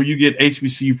days where you get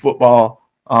HBCU football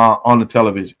on the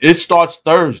television. It starts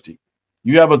Thursday.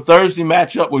 You have a Thursday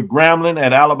matchup with Grambling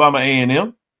at Alabama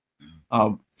A&M.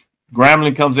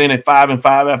 Grambling comes in at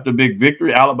 5-5 after a big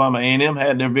victory. Alabama A&M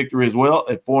had their victory as well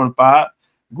at 4-5.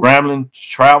 Grambling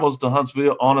travels to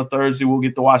Huntsville on a Thursday. We'll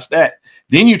get to watch that.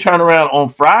 Then you turn around on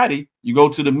Friday. You go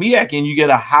to the MEAC and you get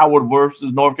a Howard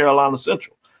versus North Carolina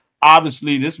Central.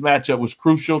 Obviously, this matchup was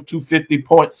crucial. 2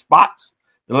 50-point spots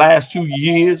the last 2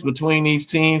 years between these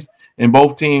teams, and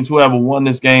both teams, whoever won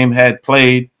this game, had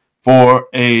played for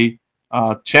a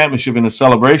championship in the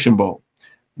Celebration Bowl.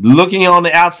 Looking on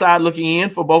the outside, looking in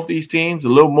for both these teams, a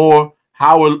little more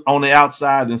Howard on the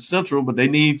outside than Central, but they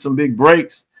need some big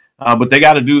breaks. But they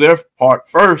got to do their part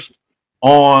first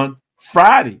on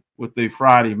Friday with the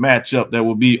Friday matchup that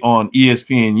will be on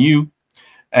ESPNU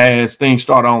as things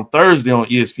start on Thursday on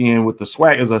ESPN with the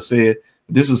SWAC. As I said,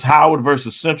 this is Howard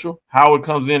versus Central. Howard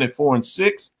comes in at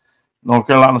 4-6. North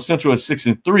Carolina Central at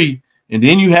 6-3. And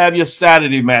then you have your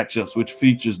Saturday matchups, which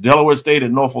features Delaware State at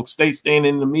Norfolk State staying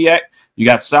in the MEAC. You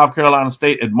got South Carolina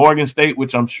State at Morgan State,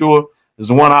 which I'm sure is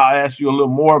the one I'll ask you a little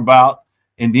more about.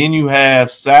 And then you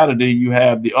have Saturday, you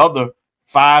have the other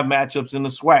 5 matchups in the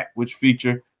SWAC, which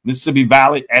feature Mississippi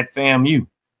Valley at FAMU,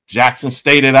 Jackson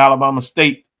State at Alabama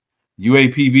State,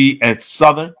 UAPB at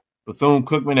Southern,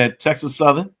 Bethune-Cookman at Texas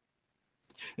Southern,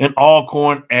 and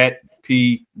Alcorn at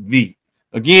PV.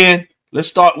 Again, let's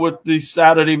start with the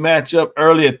Saturday matchup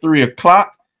early at 3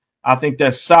 o'clock. I think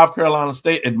that's South Carolina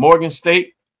State at Morgan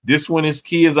State. This one is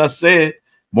key, as I said.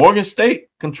 Morgan State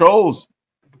controls.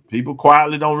 People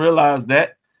quietly don't realize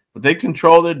that, but they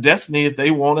control their destiny if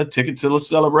they want a ticket to the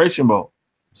Celebration Bowl.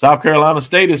 South Carolina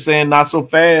State is saying not so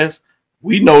fast.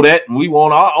 We know that, and we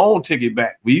want our own ticket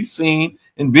back. We've seen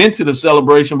and been to the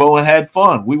Celebration Bowl and had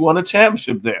fun. We won a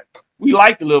championship there. We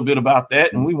liked a little bit about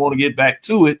that, and we want to get back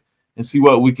to it and see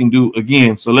what we can do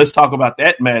again. So let's talk about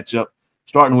that matchup,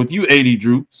 starting with you, AD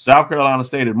Drew. South Carolina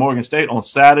State at Morgan State on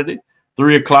Saturday,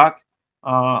 3 o'clock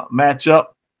matchup.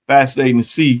 Fascinating to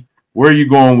see. Where are you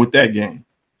going with that game?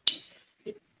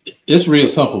 It's real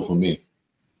simple for me.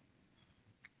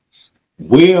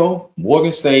 Will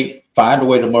Morgan State find a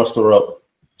way to muster up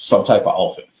some type of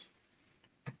offense?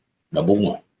 Number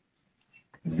one.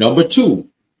 Number two,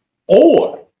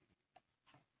 or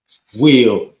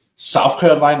will South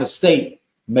Carolina State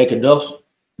make enough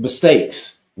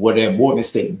mistakes where their Morgan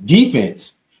State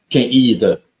defense can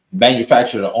either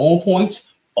manufacture their own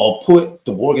points or put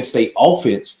the Morgan State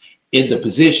offense in the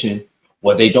position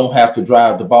where they don't have to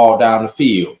drive the ball down the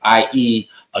field, i.e.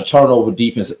 a turnover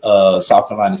defense, South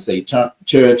Carolina State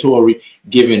territory,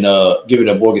 giving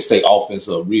a Morgan State offense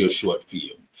a real short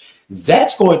field.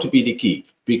 That's going to be the key,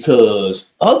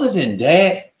 because other than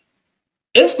that,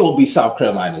 it's going to be South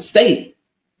Carolina State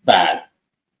by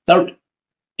 30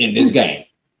 in this game,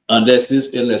 unless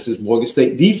this Morgan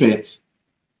State defense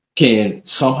can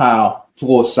somehow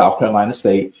force South Carolina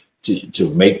State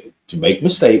to make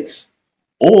mistakes,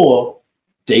 or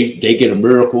they get a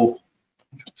miracle.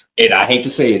 And I hate to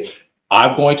say it,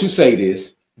 I'm going to say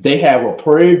this: they have a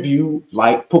Prairie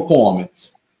View-like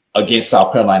performance against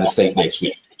South Carolina State next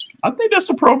week. I think that's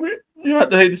appropriate. You have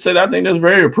to hate to say that. I think that's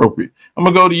very appropriate. I'm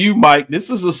going to go to you, Mike. This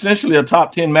is essentially a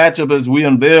top 10 matchup as we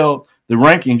unveil the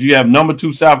rankings. You have number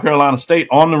 2 South Carolina State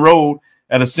on the road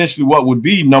at essentially what would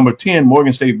be number 10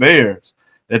 Morgan State Bears.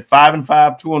 At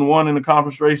 5-5, 2-1 in the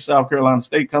conference race, South Carolina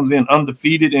State comes in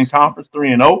undefeated in conference,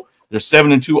 3-0. They're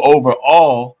 7-2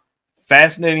 overall.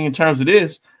 Fascinating in terms of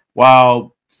this.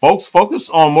 While folks focus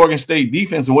on Morgan State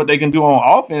defense and what they can do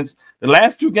on offense, the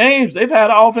last 2 games, they've had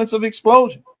an offensive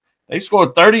explosion. They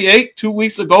scored 38 2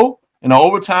 weeks ago in an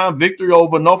overtime victory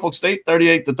over Norfolk State,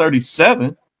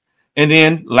 38-37. And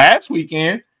then last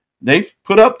weekend, they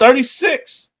put up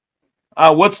 36.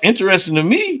 What's interesting to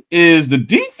me is the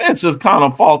defensive kind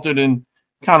of faltered and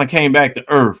kind of came back to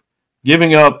earth,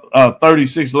 giving up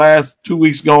 36 last 2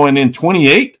 weeks ago and then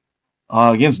 28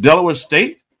 against Delaware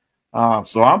State.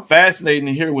 So I'm fascinated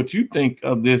to hear what you think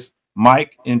of this,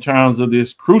 Mike, in terms of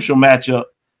this crucial matchup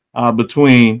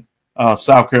between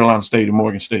South Carolina State and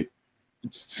Morgan State.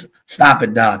 Stop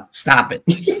it, Doc. Stop it.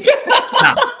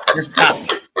 Stop. Just stop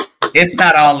it. It's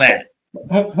not all that.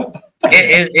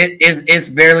 It's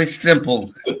very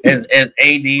simple, as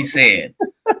AD said.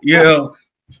 You know,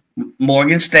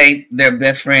 Morgan State, their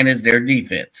best friend is their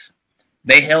defense.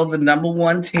 They held the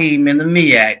 #1 team in the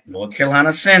MEAC, North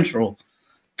Carolina Central,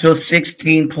 to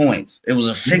 16 points. It was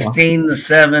a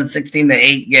 16-7,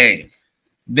 16-8 game.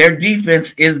 Their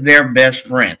defense is their best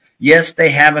friend. Yes, they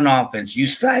have an offense. You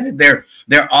cited their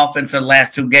offense in the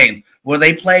last 2 games where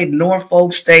they played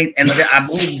Norfolk State and I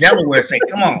believe Delaware State.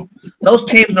 Come on. Those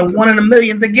teams are 1 in a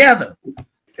million together.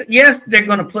 Yes, they're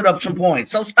going to put up some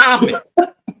points. So stop it.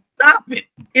 Stop it.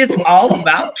 It's all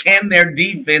about, can their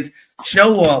defense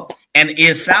show up, and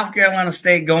is South Carolina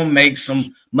State going to make some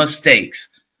mistakes?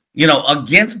 You know,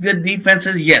 against good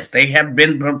defenses, yes, they have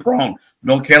been prone.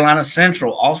 North Carolina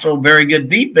Central, also very good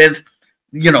defense.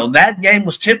 You know, that game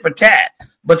was tit for tat,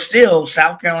 but still,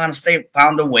 South Carolina State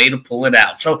found a way to pull it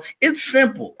out. So it's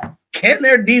simple. Can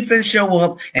their defense show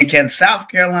up, and can South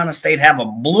Carolina State have a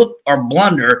blip or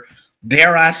blunder,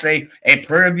 dare I say, a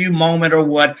preview moment or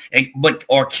what?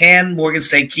 Or can Morgan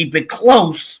State keep it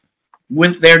close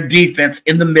with their defense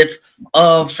in the midst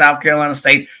of South Carolina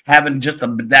State having just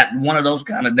that one of those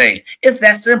kind of days? It's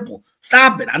that simple.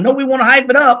 Stop it. I know we want to hype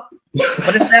it up,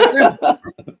 but it's that simple.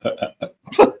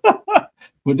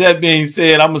 With that being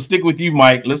said, I'm going to stick with you,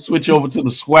 Mike. Let's switch over to the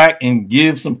SWAC and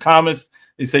give some comments.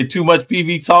 They say too much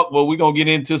PV talk. Well, we're going to get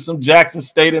into some Jackson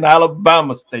State and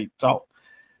Alabama State talk.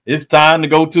 It's time to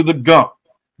go to the Gump.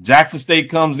 Jackson State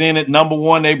comes in at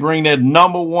 #1. They bring their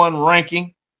 #1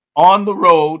 ranking on the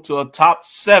road to a top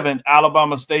 7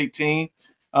 Alabama State team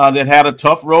that had a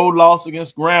tough road loss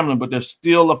against Grambling, but there's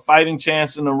still a fighting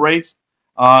chance in the race.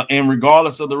 And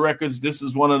regardless of the records, this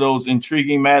is one of those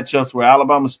intriguing matchups where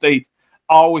Alabama State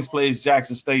always plays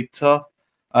Jackson State tough.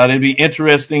 It'd be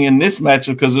interesting in this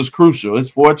matchup because it's crucial.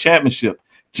 It's for a championship.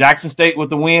 Jackson State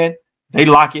with the win, they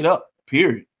lock it up,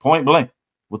 period, point blank.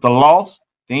 With the loss,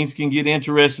 things can get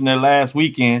interesting that last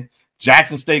weekend.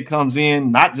 Jackson State comes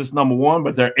in not just #1,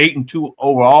 but they're 8-2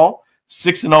 overall,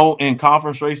 6-0 in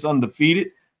conference race,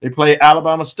 undefeated. They play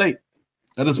Alabama State.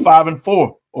 That is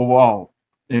 5-4 overall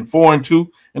and 4-2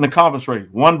 in the conference race.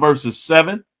 1 versus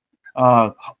 7.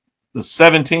 The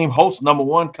 7-team host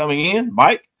 #1 coming in.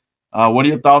 Mike, what are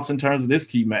your thoughts in terms of this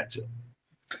key matchup?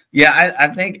 Yeah, I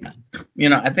think,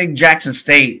 I think Jackson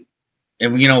State,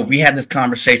 if we had this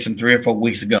conversation 3 or 4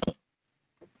 weeks ago,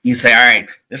 you say, all right,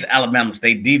 this Alabama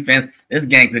State defense, this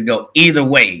game could go either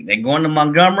way. They're going to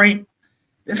Montgomery.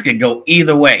 This could go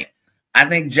either way. I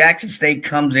think Jackson State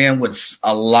comes in with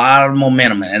a lot of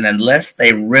momentum, and unless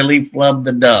they really flub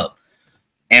the dub.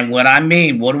 And what do I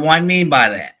mean by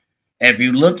that? If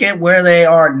you look at where they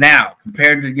are now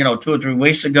compared to, 2 or 3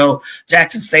 weeks ago,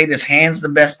 Jackson State is hands the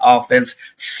best offense,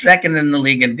 2nd in the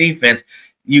league in defense.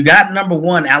 You got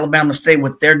 #1 Alabama State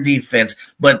with their defense,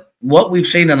 but what we've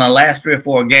seen in the last 3 or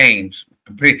 4 games,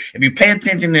 if you pay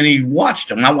attention and you watched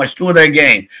them, I watched 2 of their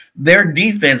games, their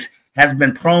defense has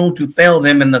been prone to fail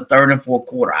them in the 3rd and 4th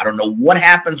quarter. I don't know what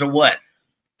happens or what.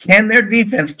 Can their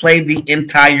defense play the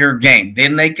entire game?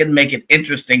 Then they can make it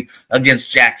interesting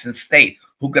against Jackson State,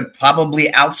 who could probably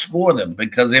outscore them.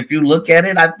 Because if you look at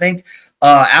it, I think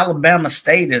Alabama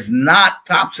State is not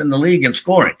tops in the league in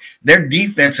scoring. Their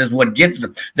defense is what gets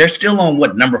them. They're still on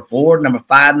 #4,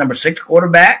 #5, #6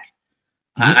 quarterback.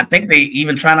 I think they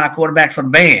even try out quarterbacks for the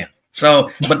band. So,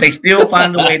 but they still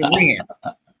find a way to win.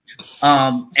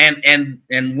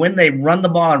 And when they run the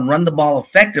ball and run the ball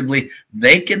effectively,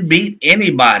 they can beat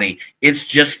anybody. It's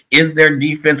just, is their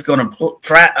defense going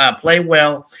to play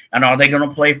well, and are they going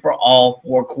to play for all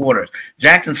 4 quarters?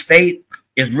 Jackson State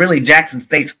is really Jackson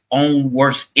State's own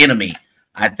worst enemy.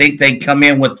 I think they come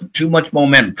in with too much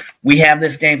momentum. We have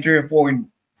this game 3 or 4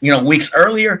 weeks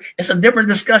earlier. It's a different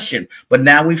discussion, but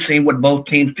now we've seen what both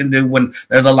teams can do when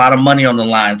there's a lot of money on the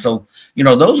line. So,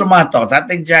 those are my thoughts. I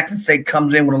think Jackson State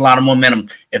comes in with a lot of momentum.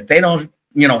 If they don't,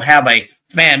 have a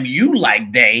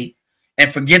FAMU-like day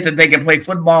and forget that they can play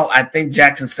football, I think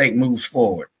Jackson State moves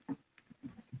forward.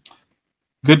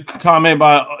 Good comment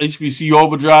by HBCU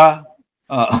Overdrive.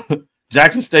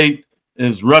 Jackson State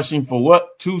is rushing for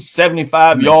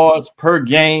 275 yards per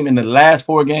game in the last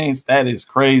 4 games. That is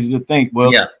crazy to think.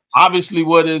 Well, obviously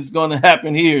what is going to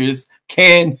happen here is,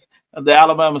 can the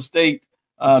Alabama State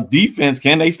defense,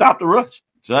 can they stop the rush?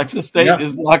 Jackson State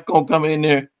is not going to come in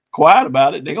there quiet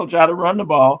about it. They're going to try to run the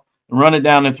ball and run it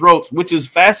down their throats, which is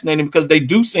fascinating because they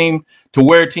do seem to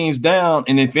wear teams down.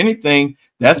 And if anything,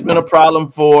 that's been a problem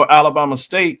for Alabama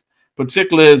State,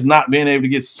 particularly as not being able to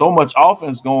get so much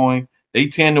offense going. They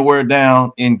tend to wear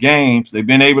down in games. They've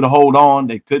been able to hold on.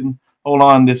 They couldn't hold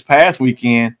on this past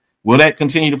weekend. Will that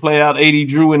continue to play out, AD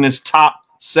Drew, in this top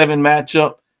 7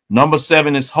 matchup? Number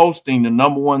 7 is hosting the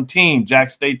number 1 team,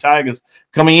 Jackson State Tigers,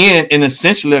 coming in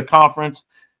essentially a conference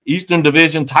Eastern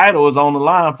Division title is on the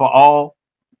line for all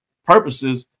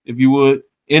purposes, if you would,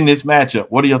 in this matchup.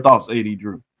 What are your thoughts, AD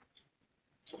Drew?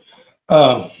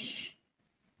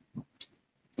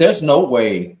 There's no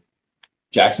way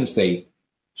Jackson State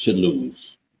should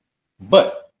lose.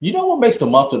 But you know what makes the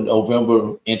month of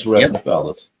November interesting,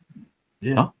 fellas?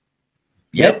 Yeah.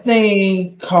 That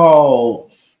thing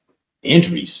called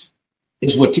injuries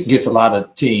is what gets a lot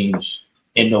of teams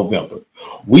in November.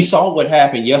 We saw what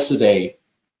happened yesterday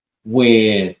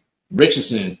when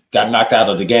Richardson got knocked out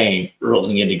of the game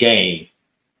early in the game,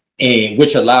 and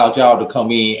which allowed y'all to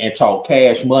come in and talk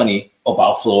cash money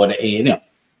about Florida A&M.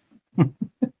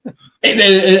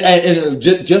 and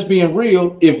just being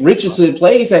real, if Richardson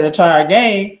plays that entire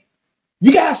game,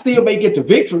 you guys still may get the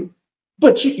victory,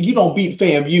 but you don't beat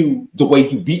FAMU the way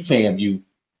you beat FAMU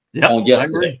on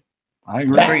yesterday. I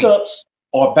agree. Backups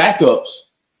are backups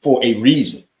for a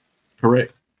reason.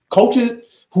 Correct.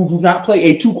 Coaches who do not play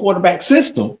a 2-quarterback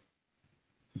system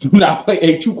do not play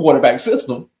a 2-quarterback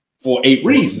system for a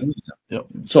reason. Yep.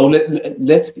 So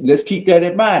let's keep that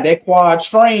in mind. That quad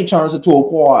strain turns into a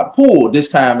quad pull this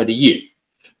time of the year.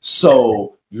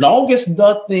 So long as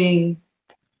nothing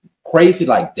crazy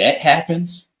like that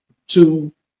happens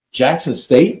to Jackson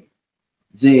State,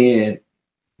 then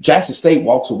Jackson State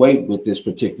walks away with this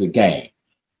particular game.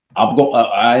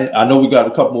 I know we got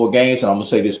a couple more games, and I'm gonna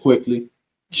say this quickly.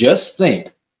 Just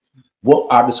think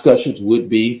what our discussions would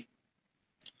be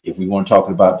if we weren't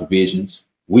talking about divisions.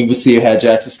 We would still have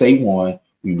Jackson State 1.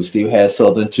 We would still have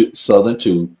Southern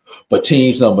 2. But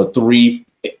teams number 3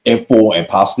 and 4 and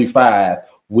possibly 5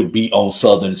 would be on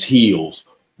Southern's heels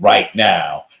right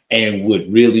now and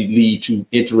would really lead to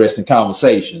interesting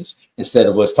conversations instead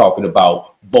of us talking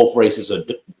about both races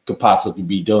could possibly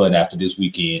be done after this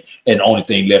weekend, and the only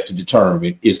thing left to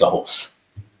determine is the host.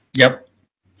 Yep.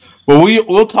 Well,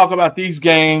 we'll talk about these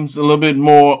games a little bit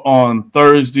more on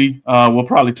Thursday. We'll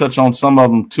probably touch on some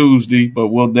of them Tuesday, but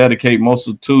we'll dedicate most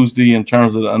of Tuesday in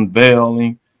terms of the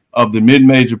unveiling of the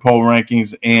mid-major poll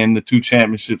rankings and the 2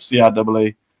 championships,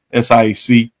 CIAA,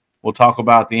 SIAC. We'll talk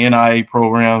about the NIA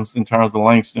programs in terms of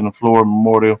Langston and Florida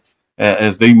Memorial.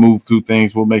 As they move through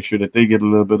things, we'll make sure that they get a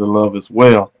little bit of love as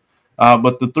well.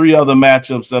 But the 3 other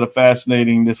matchups that are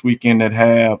fascinating this weekend that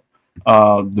have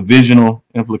divisional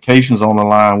implications on the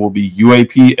line will be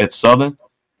UAP at Southern.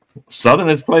 Southern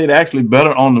has played actually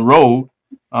better on the road,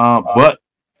 but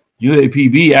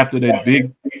UAPB, after that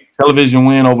big television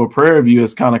win over Prairie View,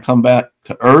 has kind of come back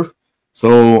to earth.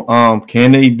 So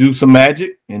can they do some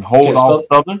magic and hold off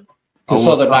Southern? Can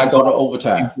Southern not go to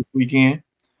overtime this weekend?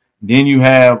 Then you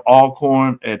have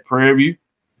Alcorn at Prairie View.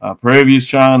 Prairie View is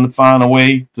trying to find a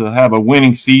way to have a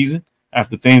winning season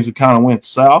after things that kind of went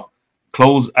south.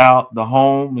 Close out the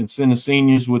home and send the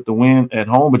seniors with the win at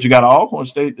home. But you got Alcorn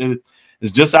State that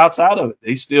is just outside of it.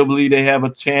 They still believe they have a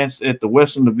chance at the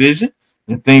Western Division.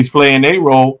 And if things play in their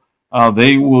role,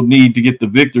 they will need to get the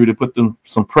victory to put them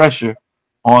some pressure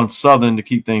on Southern to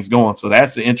keep things going. So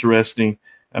that's an interesting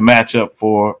matchup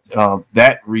for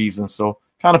that reason. So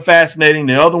kind of fascinating.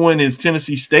 The other one is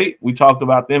Tennessee State. We talked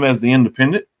about them as the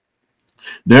independent.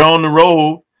 They're on the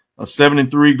road.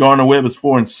 7-3. Gardner-Webb is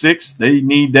 4-6. They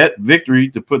need that victory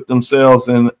to put themselves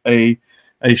in a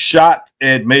shot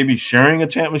at maybe sharing a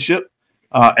championship,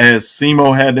 as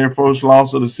SEMO had their first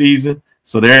loss of the season.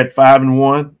 So they're at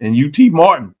 5-1. And UT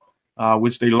Martin,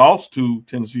 which they lost to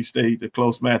Tennessee State, a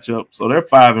close matchup. So they're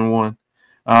 5-1.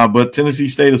 But Tennessee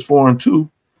State is 4-2,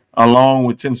 along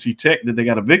with Tennessee Tech that they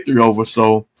got a victory over.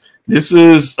 So this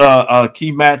is a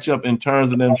key matchup in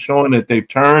terms of them showing that they've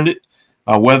turned it,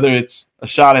 whether it's a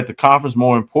shot at the conference,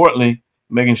 more importantly,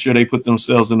 making sure they put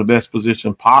themselves in the best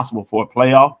position possible for a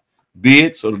playoff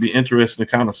bid. So it'll be interesting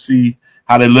to kind of see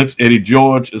how that looks. Eddie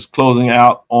George is closing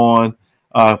out on,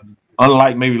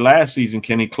 unlike maybe last season,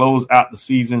 can he close out the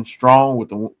season strong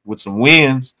with some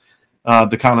wins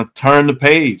to kind of turn the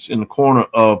page in the corner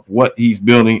of what he's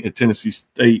building at Tennessee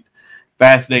State.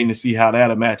 Fascinating to see how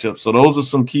that'll match up. So those are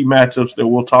some key matchups that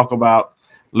we'll talk about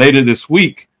later this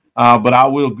week. But I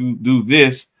will do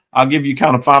this. I'll give you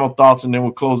kind of final thoughts, and then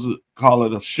we'll call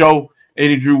it a show.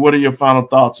 Eddie Drew, what are your final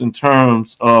thoughts in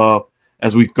terms of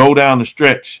as we go down the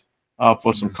stretch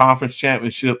for some conference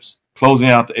championships, closing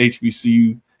out the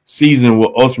HBCU season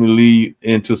will ultimately lead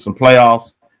into some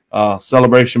playoffs,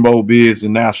 Celebration Bowl bids,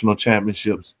 and national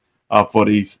championships for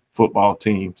these football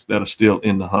teams that are still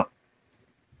in the hunt?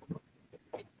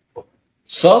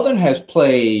 Southern has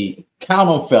played, count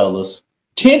on fellas,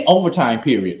 10 overtime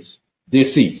periods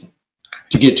this season.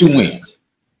 to get 2 wins.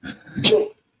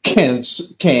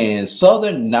 Can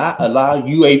Southern not allow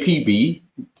UAPB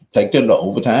to take them to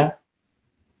overtime?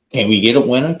 Can we get a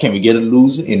winner? Can we get a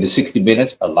loser in the 60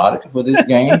 minutes allotted for this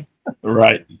game?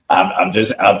 Right. I'm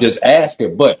just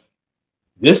asking, but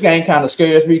this game kind of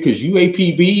scares me because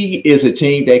UAPB is a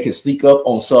team that can sneak up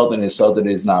on Southern, and Southern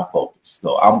is not focused.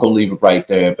 So I'm gonna leave it right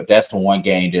there. But that's the one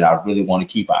game that I really want to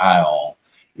keep an eye on.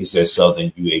 Is that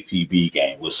Southern UAPB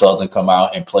game? Will Southern come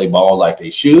out and play ball like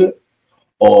they should,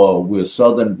 or will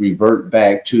Southern revert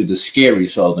back to the scary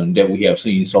Southern that we have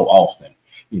seen so often?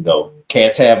 You know,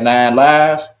 Cats have 9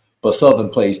 lives, but Southern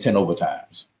plays 10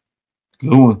 overtimes.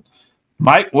 Good one.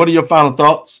 Mike, what are your final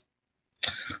thoughts?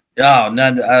 Oh,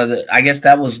 no, I guess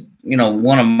that was,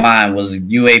 one of mine was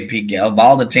UAP. Of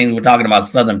all the teams we're talking about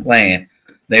Southern playing,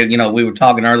 we were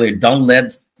talking earlier, don't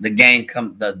let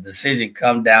the decision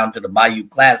come down to the Bayou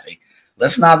Classic.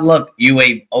 Let's not overlook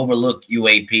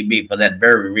UAPB for that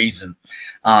very reason.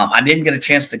 I didn't get a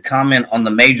chance to comment on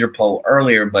the major poll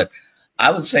earlier, but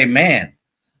I would say, man,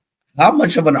 how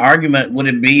much of an argument would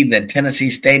it be that Tennessee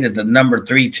State is the number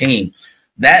 3 team?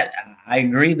 That I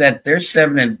agree that their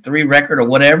 7-3 record or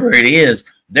whatever it is,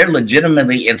 they're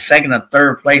legitimately in 2nd or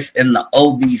 3rd place in the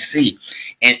OVC.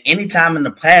 And anytime in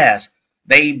the past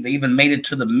they've even made it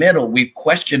to the middle, we've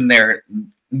questioned their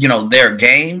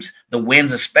games, the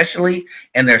wins especially,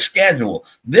 and their schedule.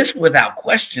 This, without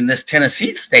question, this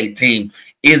Tennessee State team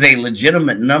is a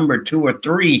legitimate number 2 or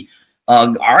 3,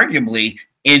 arguably,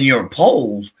 in your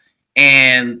polls.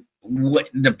 And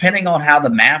depending on how the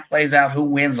math plays out, who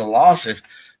wins or losses,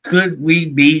 could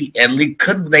they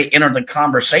enter the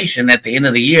conversation at the end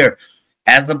of the year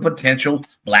as a potential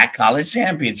Black College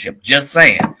championship? Just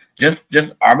saying, just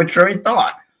arbitrary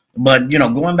thought. But,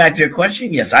 going back to your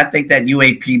question, yes, I think that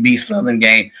UAPB Southern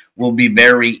game will be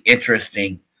very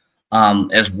interesting,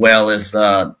 as well as,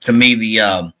 to me,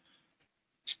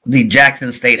 the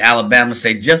Jackson State, Alabama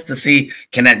State, just to see,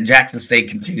 can that Jackson State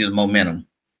continue the momentum?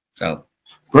 So,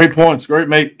 great points.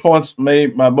 Great points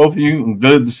made by both of you.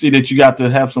 Good to see that you got to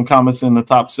have some comments in the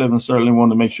top 7. Certainly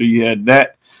wanted to make sure you had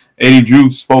that. Eddie Drew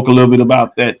spoke a little bit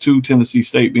about that too, Tennessee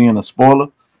State being a spoiler.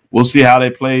 We'll see how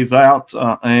that plays out.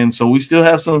 And so we still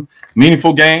have some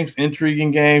meaningful games,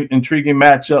 intriguing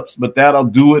matchups, but that'll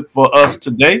do it for us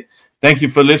today. Thank you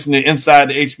for listening to Inside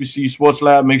the HBCU Sports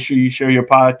Lab. Make sure you share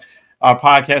our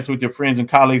podcast with your friends and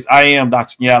colleagues. I am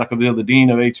Dr. Kenyatta Cavil, the Dean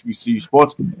of HBCU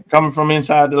Sports, coming from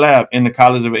inside the lab in the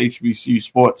College of HBCU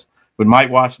Sports with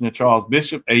Mike Washington, Charles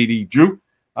Bishop, A.D. Drew,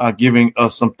 giving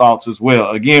us some thoughts as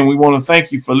well. Again, we want to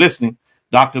thank you for listening.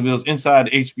 Dr. Ville's Inside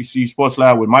the HBCU Sports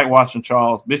Lab with Mike Washington,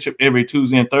 Charles Bishop, every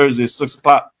Tuesday and Thursday at 6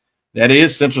 o'clock. That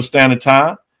is Central Standard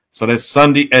Time. So that's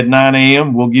Sunday at 9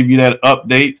 a.m. We'll give you that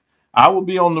update. I will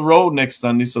be on the road next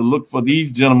Sunday, so look for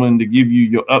these gentlemen to give you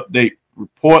your update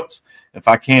reports if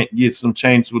I can't get some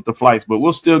changes with the flights. But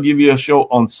we'll still give you a show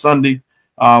on Sunday,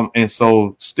 and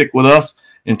so stick with us.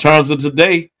 In terms of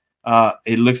today,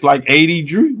 it looks like A.D.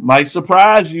 Drew might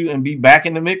surprise you and be back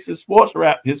in the mix at Sports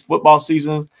Wrap. His football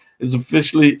season is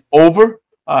officially over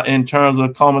in terms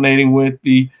of culminating with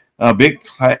the big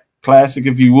classic,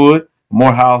 if you would,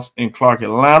 Morehouse in Clark,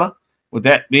 Atlanta. With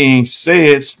that being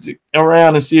said, stick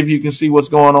around and see if you can see what's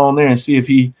going on there and see if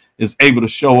he is able to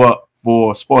show up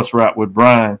for Sports Wrap with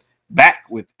Brian, back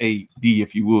with AD,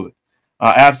 if you would.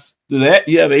 After that,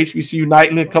 you have HBCU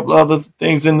Nightly, a couple of other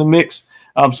things in the mix.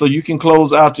 So you can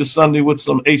close out your Sunday with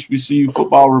some HBCU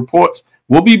football reports.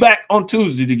 We'll be back on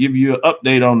Tuesday to give you an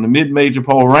update on the mid-major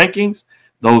poll rankings,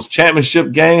 those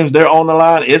championship games, they're on the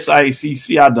line, SIAC,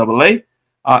 CIAA,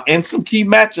 and some key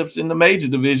matchups in the major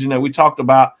division that we talked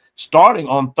about starting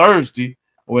on Thursday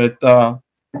with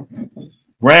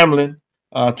Grambling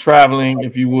traveling,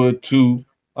 if you would, to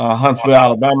Huntsville,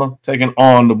 Alabama, taking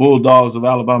on the Bulldogs of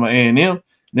Alabama A&M.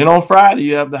 Then on Friday,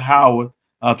 you have the Howard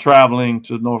traveling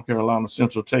to North Carolina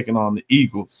Central, taking on the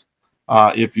Eagles,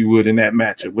 if you would, in that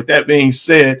matchup. With that being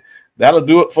said, that'll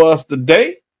do it for us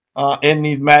today in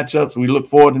these matchups. We look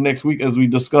forward to next week as we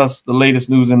discuss the latest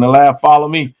news in the lab. Follow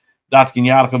me, Dr.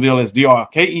 Kenyatta Cavil, as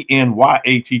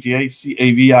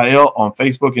DrKenyattaCavil on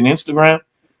Facebook and Instagram.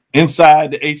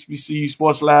 Inside the HBCU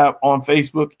Sports Lab on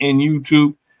Facebook and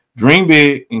YouTube. Dream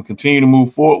big and continue to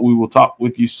move forward. We will talk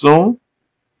with you soon.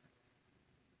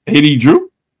 A.D.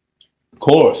 Drew. Of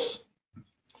course.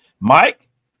 Mike.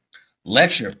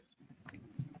 Lecture.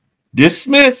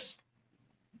 Dismiss.